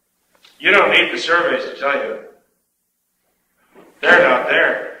 you don't need the surveys to tell you. They're not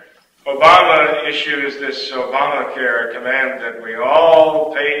there. Obama issues this Obamacare command that we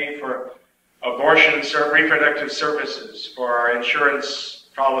all pay for abortion, reproductive services, for our insurance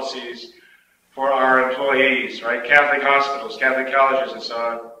policies, for our employees, right? Catholic hospitals, Catholic colleges, and so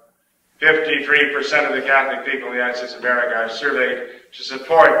on. 53% of the Catholic people in the United States of America are surveyed to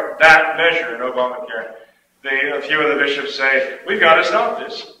support that measure in Obamacare. A few of the bishops say, we've got to stop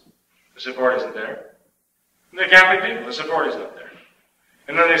this. The support isn't there. And the Catholic people, the support is not there.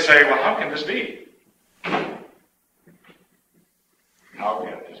 And then they say, well, how can this be? How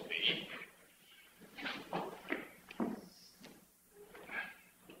can this be?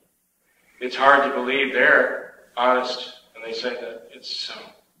 It's hard to believe they're honest when they say that. It's so.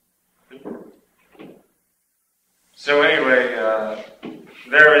 So anyway,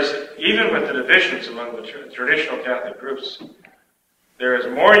 there is, even with the divisions among the traditional Catholic groups, there is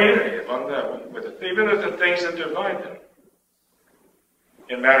more unity among them, even with the things that divide them.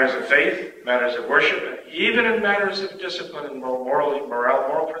 In matters of faith, matters of worship, and even in matters of discipline and moral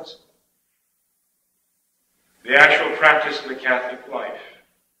principle. The actual practice of the Catholic life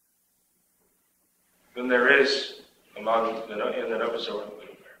than there is in the Novus Ordo.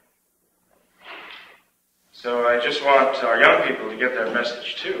 So I just want our young people to get that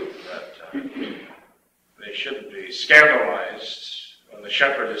message too, that they shouldn't be scandalized when the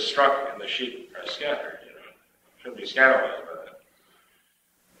shepherd is struck and the sheep are scattered. Shouldn't be scandalized by that.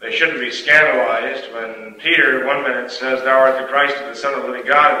 They shouldn't be scandalized when Peter one minute says, "Thou art the Christ, the Son of the living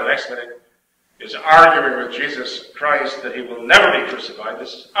God," and the next minute is arguing with Jesus Christ that he will never be crucified.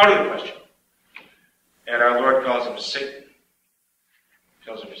 This is out of the question. And our Lord calls him Satan. He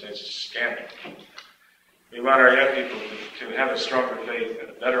tells him it's a scandal. We want our young people to have a stronger faith and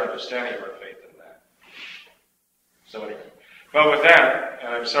a better understanding of our faith than that. So anyway. Well, with that,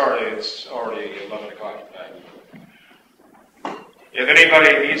 and I'm sorry it's already 11 o'clock tonight. If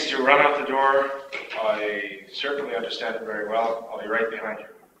anybody needs to run out the door, I certainly understand it very well. I'll be right behind you,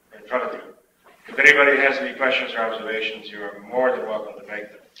 in front of you. If anybody has any questions or observations, you are more than welcome to make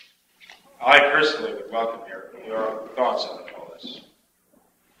them. I personally would welcome your thoughts on all this,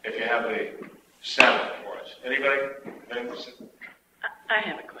 if you have the stamina for it. Anybody? I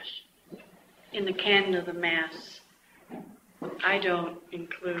have a question. In the canon of the Mass, I don't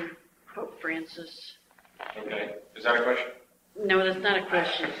include Pope Francis. Okay. Is that a question? No, that's not a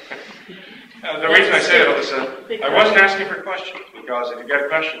question. The reason I say that, Alyssa, I wasn't asking for questions, because if you get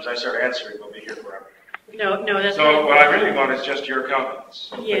questions, I start answering, we'll be here forever. No, that's so not. What I really want is just your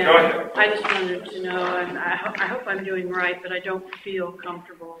comments. Yeah, go ahead. I just wanted to know, and I hope I'm doing right, but I don't feel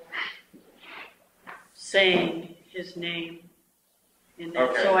comfortable saying his name in that.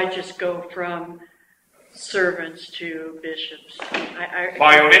 Okay. So I just go from servants to bishops.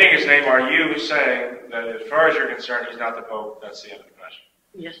 By omitting his name, are you saying that as far as you're concerned, he's not the Pope? That's the end of the question.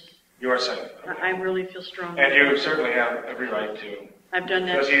 Yes. You are saying that. Okay. I really feel strongly. And you certainly have every right to. I've done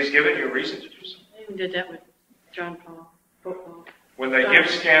that. Because he's given you a reason to do so. I even did that with John Paul. Pope Paul. When they give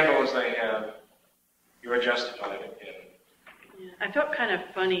scandal as they have, you are justified in. Yeah, I felt kind of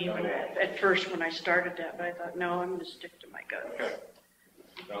funny at first when I started that, but I thought, no, I'm going to stick to my guts. Okay.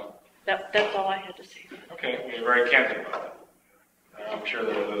 Well. That's all I had to say. Okay, well, you're very candid about that. I'm sure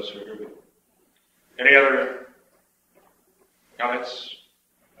there are those who agree with you. Any other comments?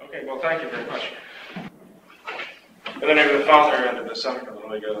 Okay, well, thank you very much. In the name of the Father, and of the Son, and of the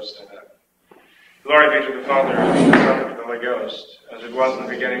Holy Ghost, amen. Glory be to the Father, and to the Son, and to the Holy Ghost, as it was in the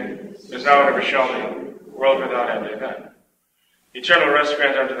beginning, is now, and ever shall be, world without end, amen. Eternal rest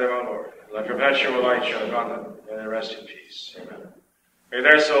grant unto them, O Lord, and let perpetual light shine upon them, and they rest in peace, amen. May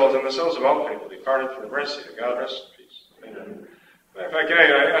their souls and the souls of all people departed from the mercy of God rest in peace. Amen. If I can,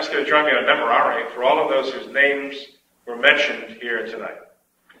 I ask you to join me in a memorare for all of those whose names were mentioned here tonight.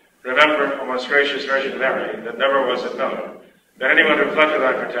 Remember, O most gracious Virgin Mary, that never was it known that anyone who fled to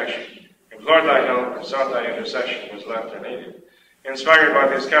thy protection, implored thy help, and sought thy intercession was left unaided. Inspired by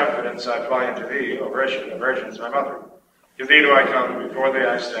this confidence, I fly unto thee, O Virgin of Virgins, my mother. To thee do I come, before thee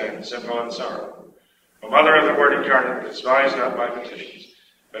I stand, simple and sorrow. O Mother of the Word incarnate, despise not my petitions,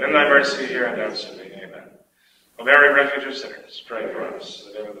 but in thy mercy hear and answer me. Amen. O Mary, refuge of sinners, pray for us.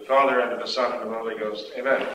 In the name of the Father, and of the Son, and of the Holy Ghost. Amen.